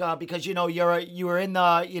cage like? Because you were in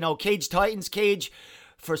the Cage Titans cage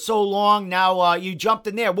for so long. Now you jumped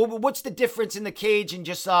in there. What's the difference in the cage and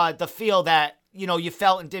just the feel that you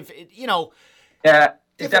felt and Yeah,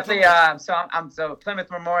 it's definitely. So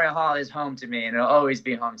Plymouth Memorial Hall is home to me, and it'll always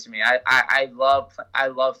be home to me. I love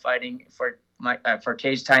fighting for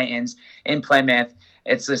Cage Titans in Plymouth.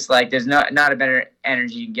 It's just like there's not a better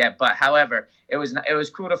energy you can get. But however, it was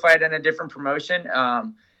cool to fight in a different promotion.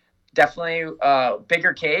 Definitely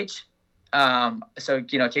bigger cage. So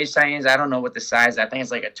Cage Titans, I don't know what the size. I think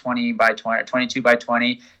it's like a 20 by 20 or 22 by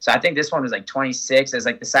 20. So I think this one was like 26. It's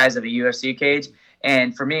like the size of a UFC cage.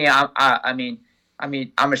 And for me, I'm a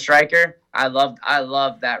striker. I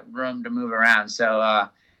love that room to move around. So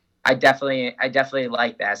I definitely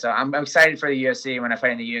like that. So I'm excited for the UFC. When I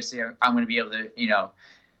fight in the UFC, I'm going to be able to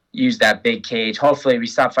use that big cage. Hopefully, we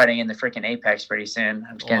stop fighting in the freaking Apex pretty soon.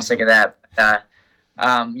 I'm just getting sick of that.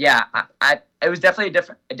 It was definitely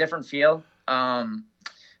a different feel. Staying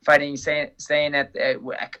at I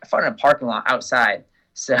fought in a parking lot outside.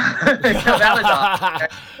 So that was awesome.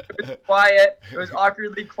 It was quiet. It was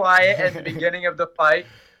awkwardly quiet at the beginning of the fight.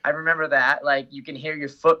 I remember that. Like you can hear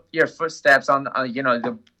your footsteps on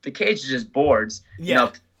the cage is just boards. Yeah.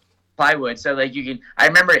 plywood. So like I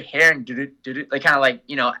remember hearing like kind of like,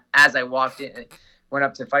 as I walked in, went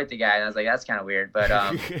up to fight the guy, and I was like, that's kind of weird. But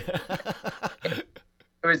it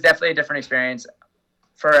was definitely a different experience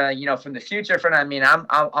for, from the future.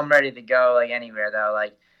 I'm ready to go like anywhere though.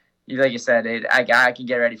 Like you said, I can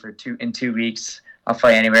get ready for 2 weeks. I'll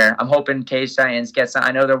fight anywhere. I'm hoping Cage Titans gets some.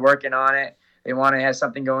 I know they're working on it. They want to have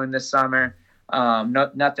something going this summer.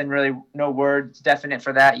 Nothing really, no words definite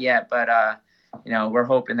for that yet, but we're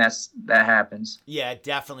hoping that happens. Yeah,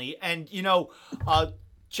 definitely. And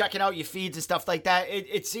checking out your feeds and stuff like that,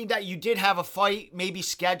 it seemed that you did have a fight maybe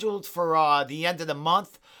scheduled for the end of the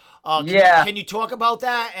month. Can you talk about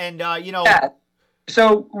that? And Yeah.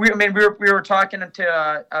 So we were talking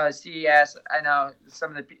to CES. I know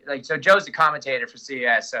some of the so Joe's the commentator for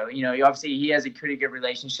CES. So obviously he has a pretty good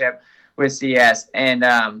relationship with CES. And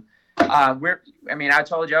I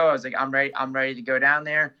told Joe, I was like, I'm ready to go down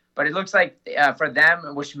there. But it looks like for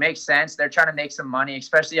them, which makes sense, they're trying to make some money,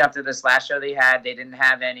 especially after this last show they had. They didn't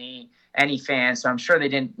have any fans, so I'm sure they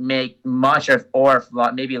didn't make much or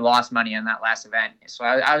maybe lost money on that last event. So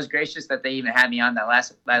I was gracious that they even had me on that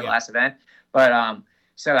last event. But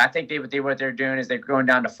so I think what they're doing is they're going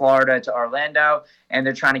down to Florida, to Orlando, and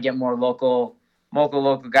they're trying to get more local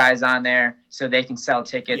guys on there so they can sell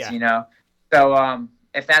tickets. Yeah. So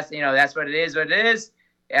if that's what it is.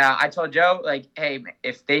 I told Joe, like, hey,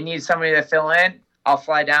 if they need somebody to fill in, I'll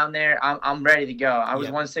fly down there. I'm ready to go. I was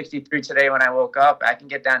 163 today when I woke up. I can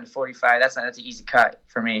get down to 45. That's an easy cut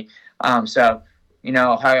for me. So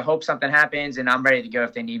I hope something happens, and I'm ready to go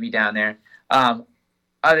if they need me down there.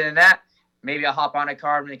 Other than that, maybe I'll hop on a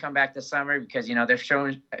card when they come back this summer because they're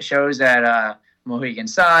showing shows at Mohegan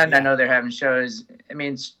Sun. Yeah. I know they're having shows. I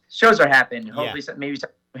mean, shows are happening. Hopefully, maybe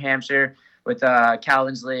New Hampshire with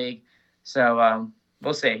Calvin's League. So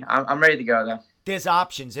we'll see. I'm ready to go though. There's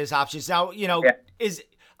options. Now,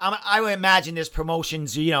 I would imagine there's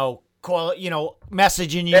promotions,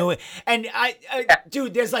 messaging you. And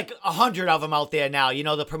dude, there's like 100 of them out there now,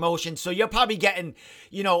 the promotion. So you're probably getting,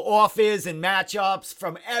 offers and matchups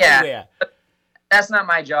from everywhere. Yeah. That's not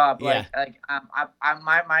my job. Yeah.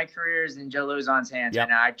 My career is in Joe Lozon's hands,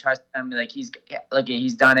 and I trust him. Like he's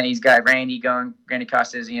done it. He's got Randy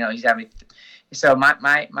Costas. He's having. So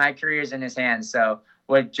my career is in his hands. So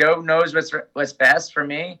what Joe knows what's best for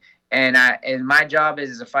me, and my job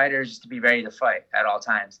as a fighter is just to be ready to fight at all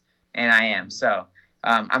times, and I am. So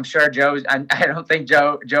I'm sure I don't think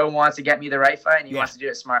Joe wants to get me the right fight, and he wants to do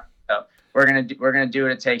it smart. So we're gonna do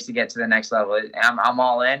what it takes to get to the next level. I'm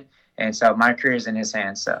all in. And so my career is in his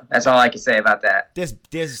hands. So that's all I can say about that.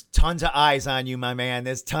 There's tons of eyes on you, my man.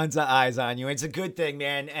 There's tons of eyes on you. It's a good thing,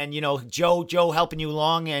 man. And, Joe helping you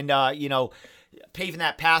along and, paving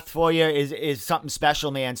that path for you is something special,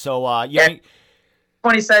 man. So,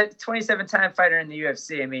 27-time fighter in the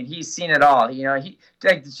UFC. I mean, he's seen it all.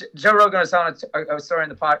 Joe Rogan was telling a story in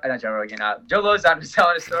the podcast. Not Joe Rogan. Joe Lozon was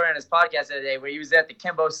telling a story on his podcast the other day where he was at the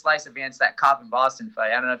Kimbo Slice against that cop in Boston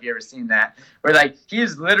fight. I don't know if you ever seen that. Where he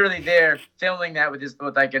was literally there filming that with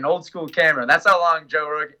an old school camera. That's how long Joe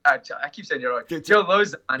Rogan. I keep saying Joe Rogan. Joe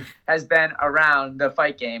Lozon has been around the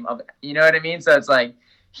fight game of. You know what I mean? So it's like.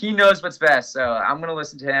 He knows what's best, so I'm gonna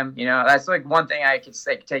listen to him. That's one thing I could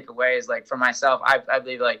take away is for myself. I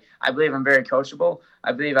believe I'm very coachable.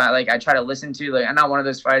 I believe I try to listen to I'm not one of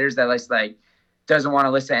those fighters that doesn't want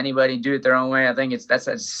to listen to anybody and do it their own way. I think that's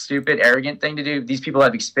a stupid, arrogant thing to do. These people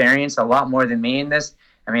have experienced a lot more than me in this.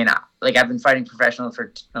 I mean, I've been fighting professional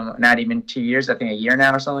for not even 2 years. I think a year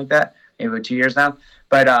now or something like that. Maybe about 2 years now.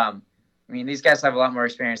 But these guys have a lot more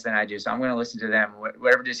experience than I do, so I'm going to listen to them.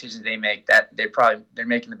 Whatever decisions they make, that they're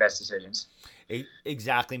making the best decisions.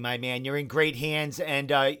 Exactly, my man. You're in great hands, and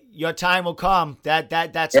your time will come. That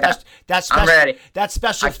I'm ready. That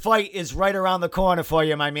special fight is right around the corner for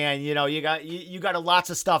you, my man. You got lots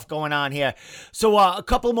of stuff going on here. So a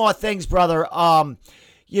couple more things, brother.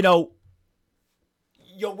 Your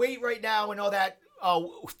weight right now and all that.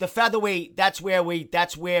 The featherweight. That's where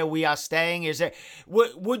we are staying. Is it?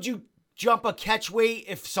 Would you jump a catch weight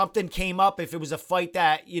if something came up, if it was a fight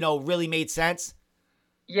that really made sense?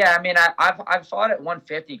 Yeah, I mean, I've fought at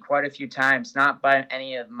 150 quite a few times, not by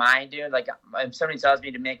any of mine, dude. If somebody tells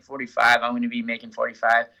me to make 45, I'm going to be making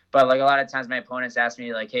 45. But a lot of times my opponents ask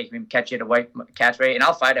me hey, can we catch you at a catch weight, and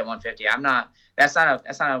I'll fight at 150.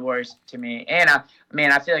 That's not a worry to me. And I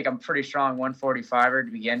feel like I'm pretty strong 145er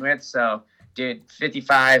to begin with. So, dude,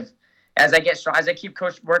 55. As I get strong, as I keep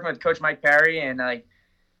working with Coach Mike Perry, and I'm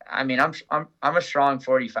a strong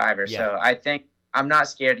 45er, so I think I'm not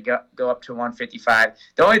scared to go up to 155.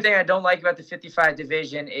 The only thing I don't like about the 55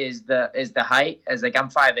 division is the height, as I'm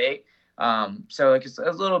 5'8", so it's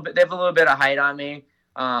a little bit. They have a little bit of height on me,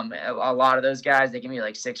 A lot of those guys, they can be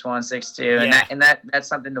like 6'1", 6'2", and that's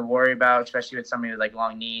something to worry about, especially with somebody with like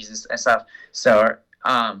long knees and stuff. So,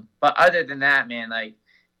 but other than that, man, like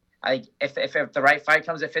if the right fight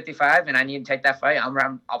comes at 55 and I need to take that fight,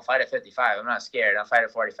 I'll fight at 55. I'm not scared. I'll fight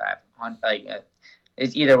at 45.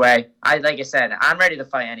 It's either way. Like I said, I'm ready to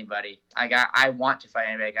fight anybody. I want to fight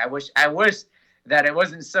anybody. I wish that it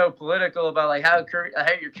wasn't so political about like how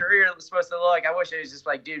your career was supposed to look. I wish it was just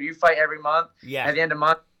like, dude, you fight every month. Yeah. At the end of the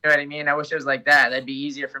month, you know what I mean? I wish it was like that. That'd be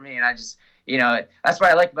easier for me. And I just, that's what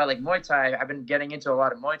I like about like Muay Thai. I've been getting into a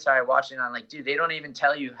lot of Muay Thai, watching on like, dude, they don't even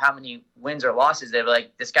tell you how many wins or losses. They're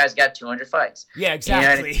like, this guy's got 200 fights. Yeah,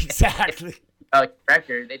 exactly, exactly.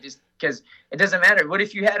 Record. They just, because it doesn't matter. What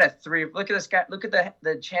if you had a 3? Look at this guy. Look at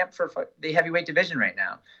the champ for the heavyweight division right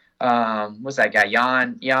now. What's that guy?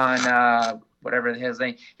 Jan, whatever his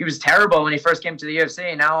name. He was terrible when he first came to the UFC,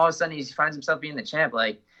 and now all of a sudden he finds himself being the champ.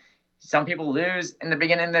 Like, some people lose in the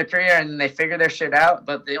beginning of their career and they figure their shit out,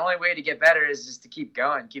 but the only way to get better is just to keep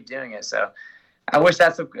going, keep doing it. So I wish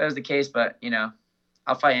that was the case, but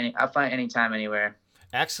I'll fight anytime, anywhere.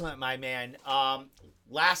 Excellent, my man.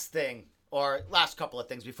 Last thing, or last couple of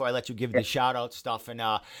things before I let you give the shout out stuff. And,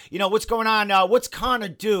 what's going on? What's Connor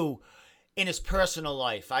do in his personal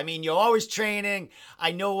life? I mean, you're always training.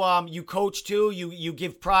 I know you coach too. You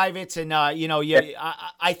give privates, and,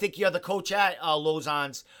 I think you're the coach at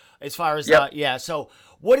Lausanne's as far as, So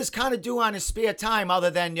what does Connor do on his spare time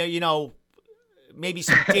other than, maybe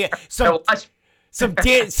some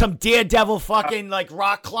daredevil fucking like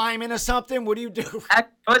rock climbing or something? What do you do?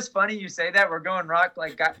 It's funny you say that. We're going me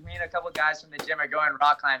and a couple of guys from the gym are going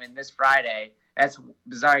rock climbing this Friday. That's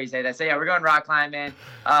bizarre you say that. So yeah, we're going rock climbing.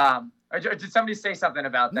 Or did somebody say something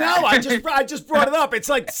about that? No, I just brought it up. It's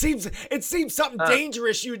like it seems something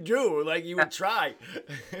dangerous you do, like you would try.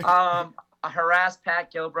 Harass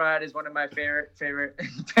Pat Gilbride is one of my favorite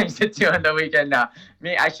things to do on the weekend. No,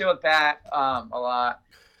 I chill with Pat a lot.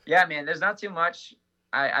 Yeah, man, there's not too much.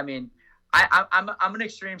 I'm an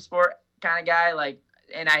extreme sport kind of guy, like,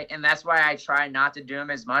 and that's why I try not to do them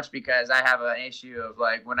as much, because I have an issue of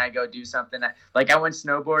like when I go do something like I went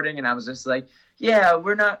snowboarding and I was just like, yeah,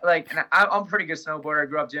 we're not like, and I'm a pretty good snowboarder. I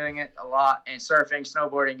grew up doing it a lot, and surfing,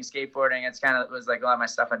 snowboarding, and skateboarding. It's kind of was like a lot of my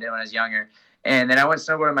stuff I did when I was younger. And then I went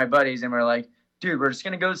snowboarding with my buddies, and we're like, dude, we're just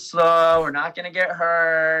going to go slow. We're not going to get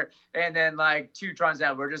hurt. And then, like, 2 runs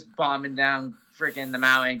out, we're just bombing down freaking the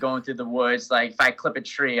mountain, going through the woods. Like, if I clip a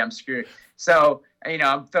tree, I'm screwed. So,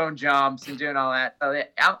 I'm throwing jumps and doing all that.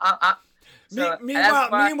 So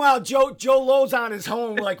meanwhile, Joe Lozon is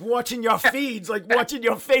home, like, watching your feeds, like, watching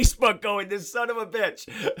your Facebook going, this son of a bitch.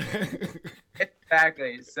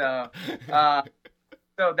 Exactly. So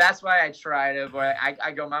that's why I try to avoid.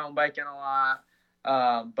 I go mountain biking a lot,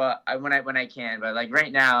 but when I can. But like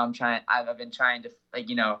right now, I've been trying to like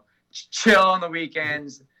chill on the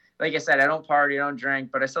weekends. Like I said, I don't party, I don't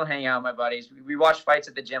drink, but I still hang out with my buddies. We watch fights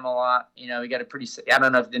at the gym a lot. We got a pretty. I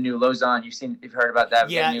don't know if the new Lausanne you've heard about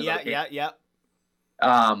that. Yeah.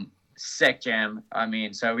 Sick gym. I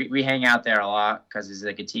mean, so we hang out there a lot because it's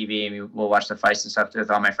like a TV, and we'll watch the fights and stuff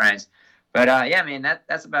with all my friends. But yeah, man,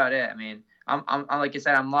 that's about it. I mean. I'm like I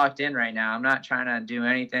said, I'm locked in right now. I'm not trying to do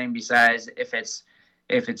anything besides if it's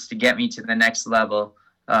to get me to the next level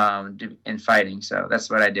in fighting. So that's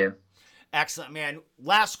what I do. Excellent, man.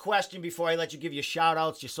 Last question before I let you give your shout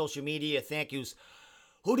outs, your social media, your thank yous.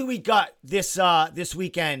 Who do we got this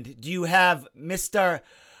weekend? Do you have Mr.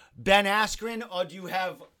 Ben Askren, or do you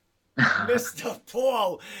have Mr.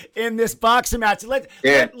 Paul in this boxing match?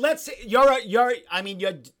 Let's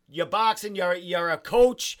you're boxing, you're a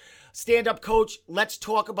coach, stand-up coach. Let's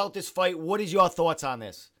talk about this fight. What is your thoughts on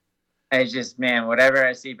this? It's just, man, whatever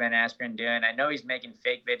I see Ben Askren doing, I know he's making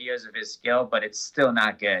fake videos of his skill, but it's still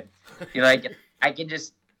not good. I did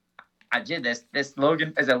this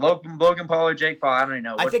Logan, is it Logan Paul or Jake Paul? I don't even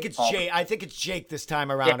know. I think it's Jake. I think it's Jake this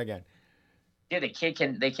time around again. Yeah, the kid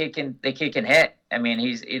can hit. I mean,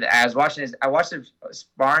 I watched the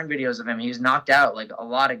sparring videos of him. He was knocked out like a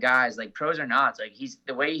lot of guys, like pros or not. Like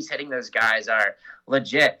the way he's hitting those guys are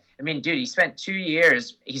legit. I mean, dude, he spent 2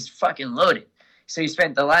 years. He's fucking loaded. So he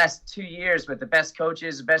spent the last 2 years with the best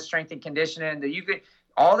coaches, the best strength and conditioning.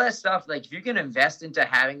 All that stuff. Like if you can invest into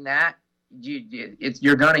having that,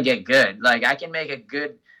 you're gonna get good. Like I can make a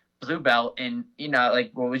good blue belt in,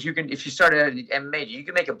 if you started at MMA, you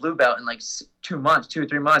can make a blue belt in like 2 or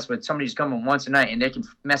 3 months with somebody who's coming once a night and they can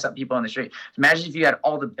mess up people on the street. Imagine if you had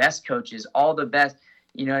all the best coaches, all the best,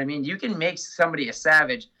 you know what I mean? You can make somebody a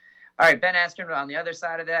savage. All right, Ben Askren on the other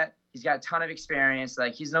side of that, he's got a ton of experience.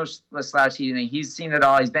 Like he's no slouch. He's seen it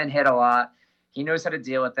all. He's been hit a lot. He knows how to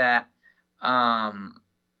deal with that.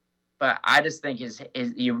 but I just think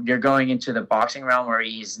you're going into the boxing realm where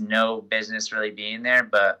he's no business really being there.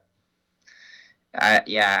 But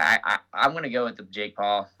I'm gonna go with the Jake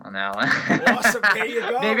Paul on that one. Awesome, there you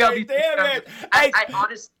go. Maybe I'll be there, man. I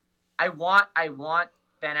honestly, I want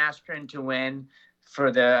Ben Askren to win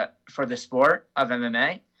for the sport of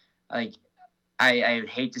MMA. Like, I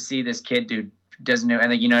hate to see this kid doesn't know,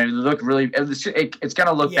 and like, look really. It's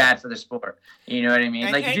gonna look bad for the sport. You know what I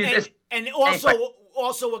mean? And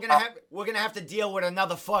also we're gonna have to deal with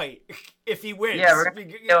another fight if he wins. Yeah, we're gonna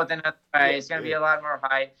deal with another fight. It's gonna be a lot more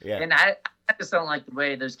fight. Yeah. And I just don't like the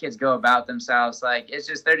way those kids go about themselves. Like, it's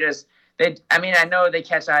just I mean, I know they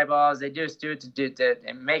catch eyeballs. They just do it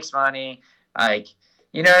it makes money. Like,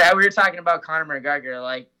 we were talking about Conor McGregor.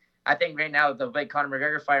 Like, I think right now the big Conor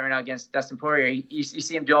McGregor fight right now against Dustin Poirier, you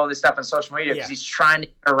see him do all this stuff on social media because he's trying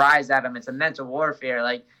to rise at him. It's a mental warfare.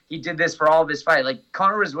 Like, he did this for all of his fight. Like,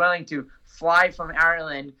 Conor was willing to fly from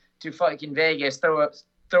Ireland to fucking Vegas, throw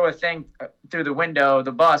a thing through the window,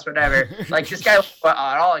 the bus, whatever. Like, this guy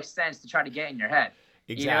at all extents to try to get in your head.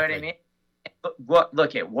 Exactly. You know what I mean?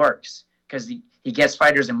 Look, it works because he gets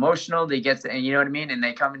fighters emotional. And you know what I mean? And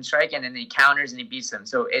they come and strike, and then he counters and he beats them.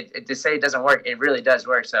 So to say it doesn't work, it really does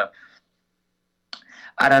work. So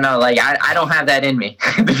I don't know. Like, I don't have that in me.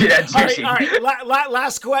 All right.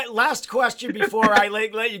 Last question before I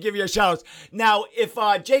let you give your shout-outs. Now, if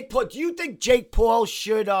do you think Jake Paul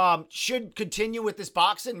should continue with this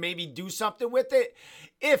boxing? Maybe do something with it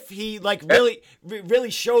if he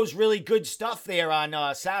really shows really good stuff there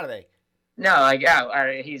on Saturday. No,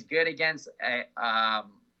 he's good against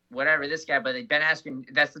whatever this guy, but Ben Askren.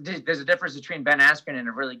 There's a difference between Ben Askren and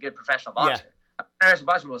a really good professional boxer. Yeah. A professional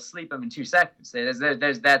boxer will sleep him in 2 seconds.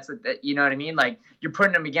 That's you know what I mean? Like, you're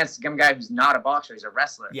putting him against some guy who's not a boxer. He's a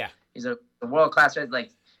wrestler. Yeah, he's a world class. Like,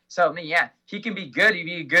 so I mean, yeah, he can be good. He'd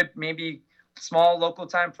be a good, maybe small local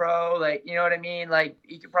time pro. Like, you know what I mean? Like,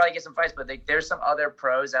 he could probably get some fights, but there's some other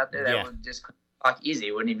pros out there that would just talk easy.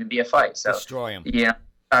 It wouldn't even be a fight. So destroy him.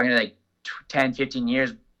 Talking to like 10, 15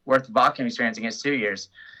 years worth of boxing experience against 2 years.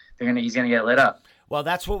 He's gonna get lit up. Well,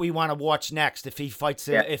 that's what we want to watch next. If he fights,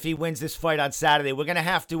 if he wins this fight on Saturday, we're gonna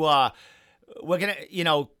have to.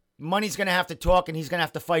 Money's gonna have to talk, and he's gonna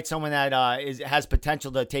have to fight someone that has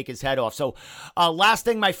potential to take his head off. So, last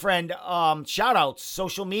thing, my friend, shout outs,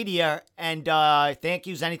 social media, and thank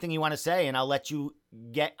yous. Anything you want to say, and I'll let you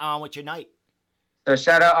get on with your night. So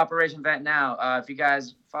shout out Operation Vet Now. If you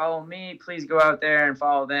guys follow me, please go out there and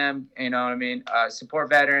follow them. You know what I mean? Support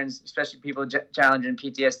veterans, especially people challenging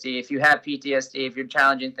PTSD. If you have PTSD, if you're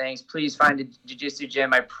challenging things, please find a jiu-jitsu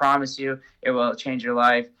gym. I promise you it will change your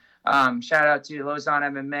life. Shout out to Lozon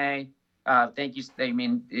MMA. Thank you. I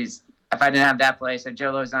mean, if I didn't have that place, if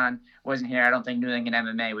Joe Lozon wasn't here, I don't think New England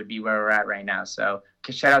MMA would be where we're at right now. So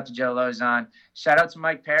shout out to Joe Lozon. Shout out to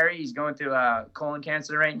Mike Perry. He's going through colon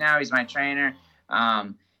cancer right now. He's my trainer.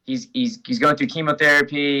 He's going through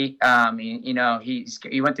chemotherapy.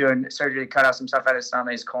 He went through a surgery to cut out some stuff out of his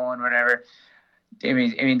stomach, his colon, whatever. I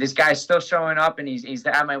mean, this guy's still showing up, and he's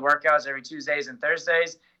at my workouts every Tuesdays and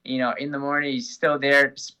Thursdays. In the morning, he's still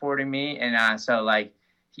there supporting me, and so like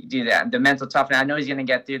he do that. The mental toughness. I know he's gonna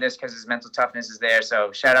get through this because his mental toughness is there.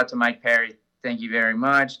 So shout out to Mike Perry. Thank you very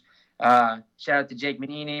much. Shout out to Jake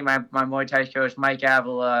Manini, my Muay Thai coach, Mike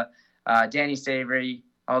Avila, Danny Savory.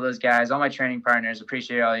 All those guys, all my training partners,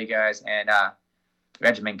 appreciate all you guys, and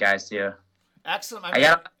regiment guys too. Excellent.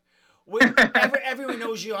 Everyone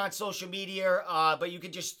knows you on social media, but you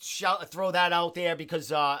can just throw that out there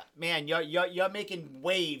because, man, you're making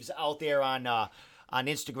waves out there on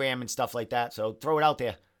Instagram and stuff like that. So throw it out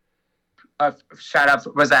there. Shout out.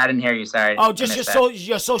 I didn't hear you. Sorry. Oh, just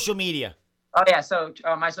your social media. Oh yeah, so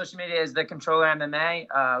my social media is The Controller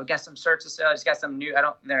MMA. We got some shirts to sell. Just got some new. I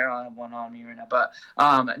don't have one on me right now, but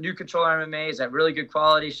New Controller MMA is a really good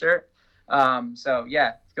quality shirt. So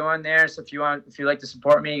yeah, go on there. So if you like to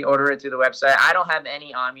support me, order it through the website. I don't have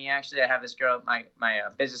any on me actually. I have this girl, my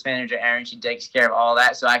business manager Erin. She takes care of all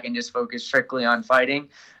that, so I can just focus strictly on fighting.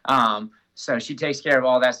 So she takes care of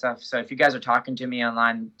all that stuff. So if you guys are talking to me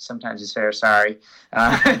online, sometimes it's fair. Sorry.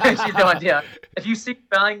 She's the one deal. If you see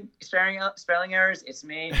spelling errors, it's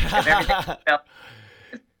me. If everything's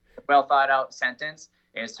well thought out sentence,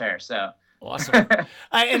 it's her. So awesome.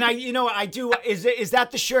 I do. Is that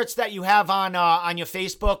the shirts that you have on your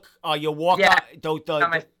Facebook? Your walk? Yeah.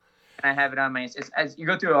 I have it on my. As you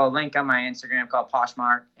go through a link on my Instagram called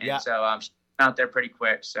Poshmark, and so I'm out there pretty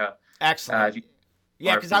quick. So excellent.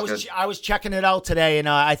 Yeah, because I was checking it out today, and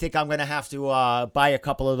I think I'm gonna have to buy a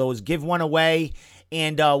couple of those, give one away,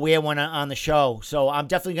 and wear one on the show. So I'm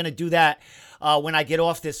definitely gonna do that when I get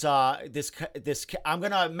off this. I'm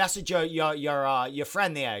gonna message your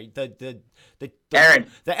friend there, the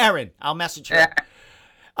Aaron. the Aaron. I'll message her.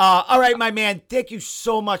 All right, my man. Thank you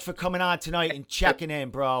so much for coming on tonight and checking in,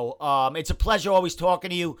 bro. It's a pleasure always talking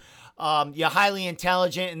to you. You're highly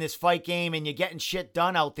intelligent in this fight game, and you're getting shit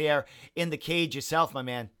done out there in the cage yourself, my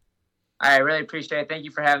man. I really appreciate it. Thank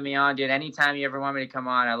you for having me on, dude. Anytime you ever want me to come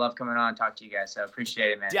on, I love coming on and talk to you guys. So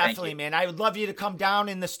appreciate it, man. Definitely, man. I would love you to come down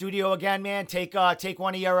in the studio again, man. Take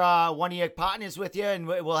one of your partners with you, and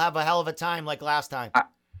we'll have a hell of a time like last time. All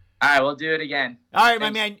right, we'll do it again. All right,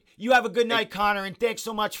 my man. You have a good night, Connor, and thanks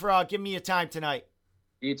so much for giving me your time tonight.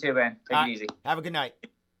 You too, man. Take it easy. Have a good night.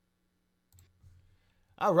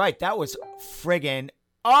 All right, that was friggin'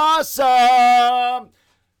 awesome.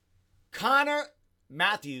 Connor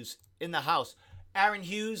Matthews in the house. Aaron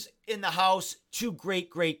Hughes in the house. Two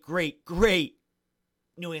great New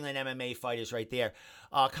England MMA fighters right there.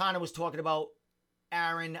 Connor was talking about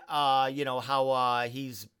Aaron, how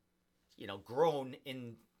he's, grown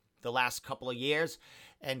in the last couple of years.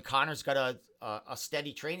 And Connor's got a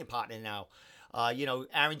steady training partner now.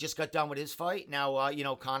 Aaron just got done with his fight. Now,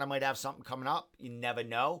 Connor might have something coming up. You never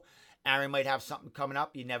know. Aaron might have something coming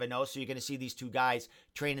up. You never know. So you're going to see these two guys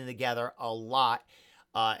training together a lot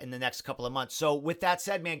in the next couple of months. So with that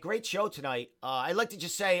said, man, great show tonight. I'd like to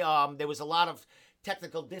just say there was a lot of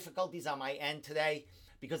technical difficulties on my end today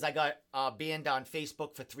because I got banned on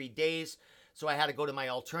Facebook for 3 days. So I had to go to my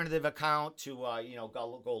alternative account to,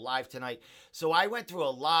 go live tonight. So I went through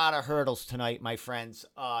a lot of hurdles tonight, my friends,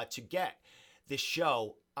 to get this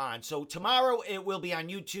show on. So tomorrow it will be on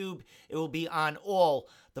YouTube. It will be on all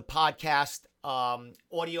the podcast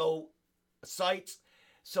audio sites.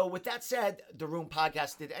 So with that said, the Room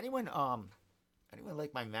Podcast. Did anyone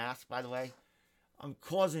like my mask, by the way? I'm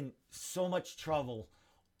causing so much trouble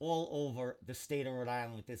all over the state of Rhode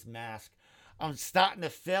Island with this mask. I'm starting to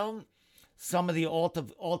film some of the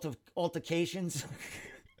altercations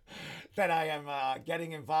that I am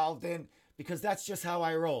getting involved in, because that's just how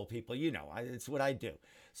I roll, people. It's what I do.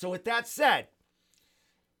 So with that said,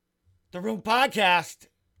 the Room Podcast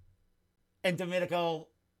and Domenico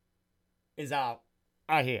is out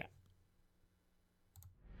here.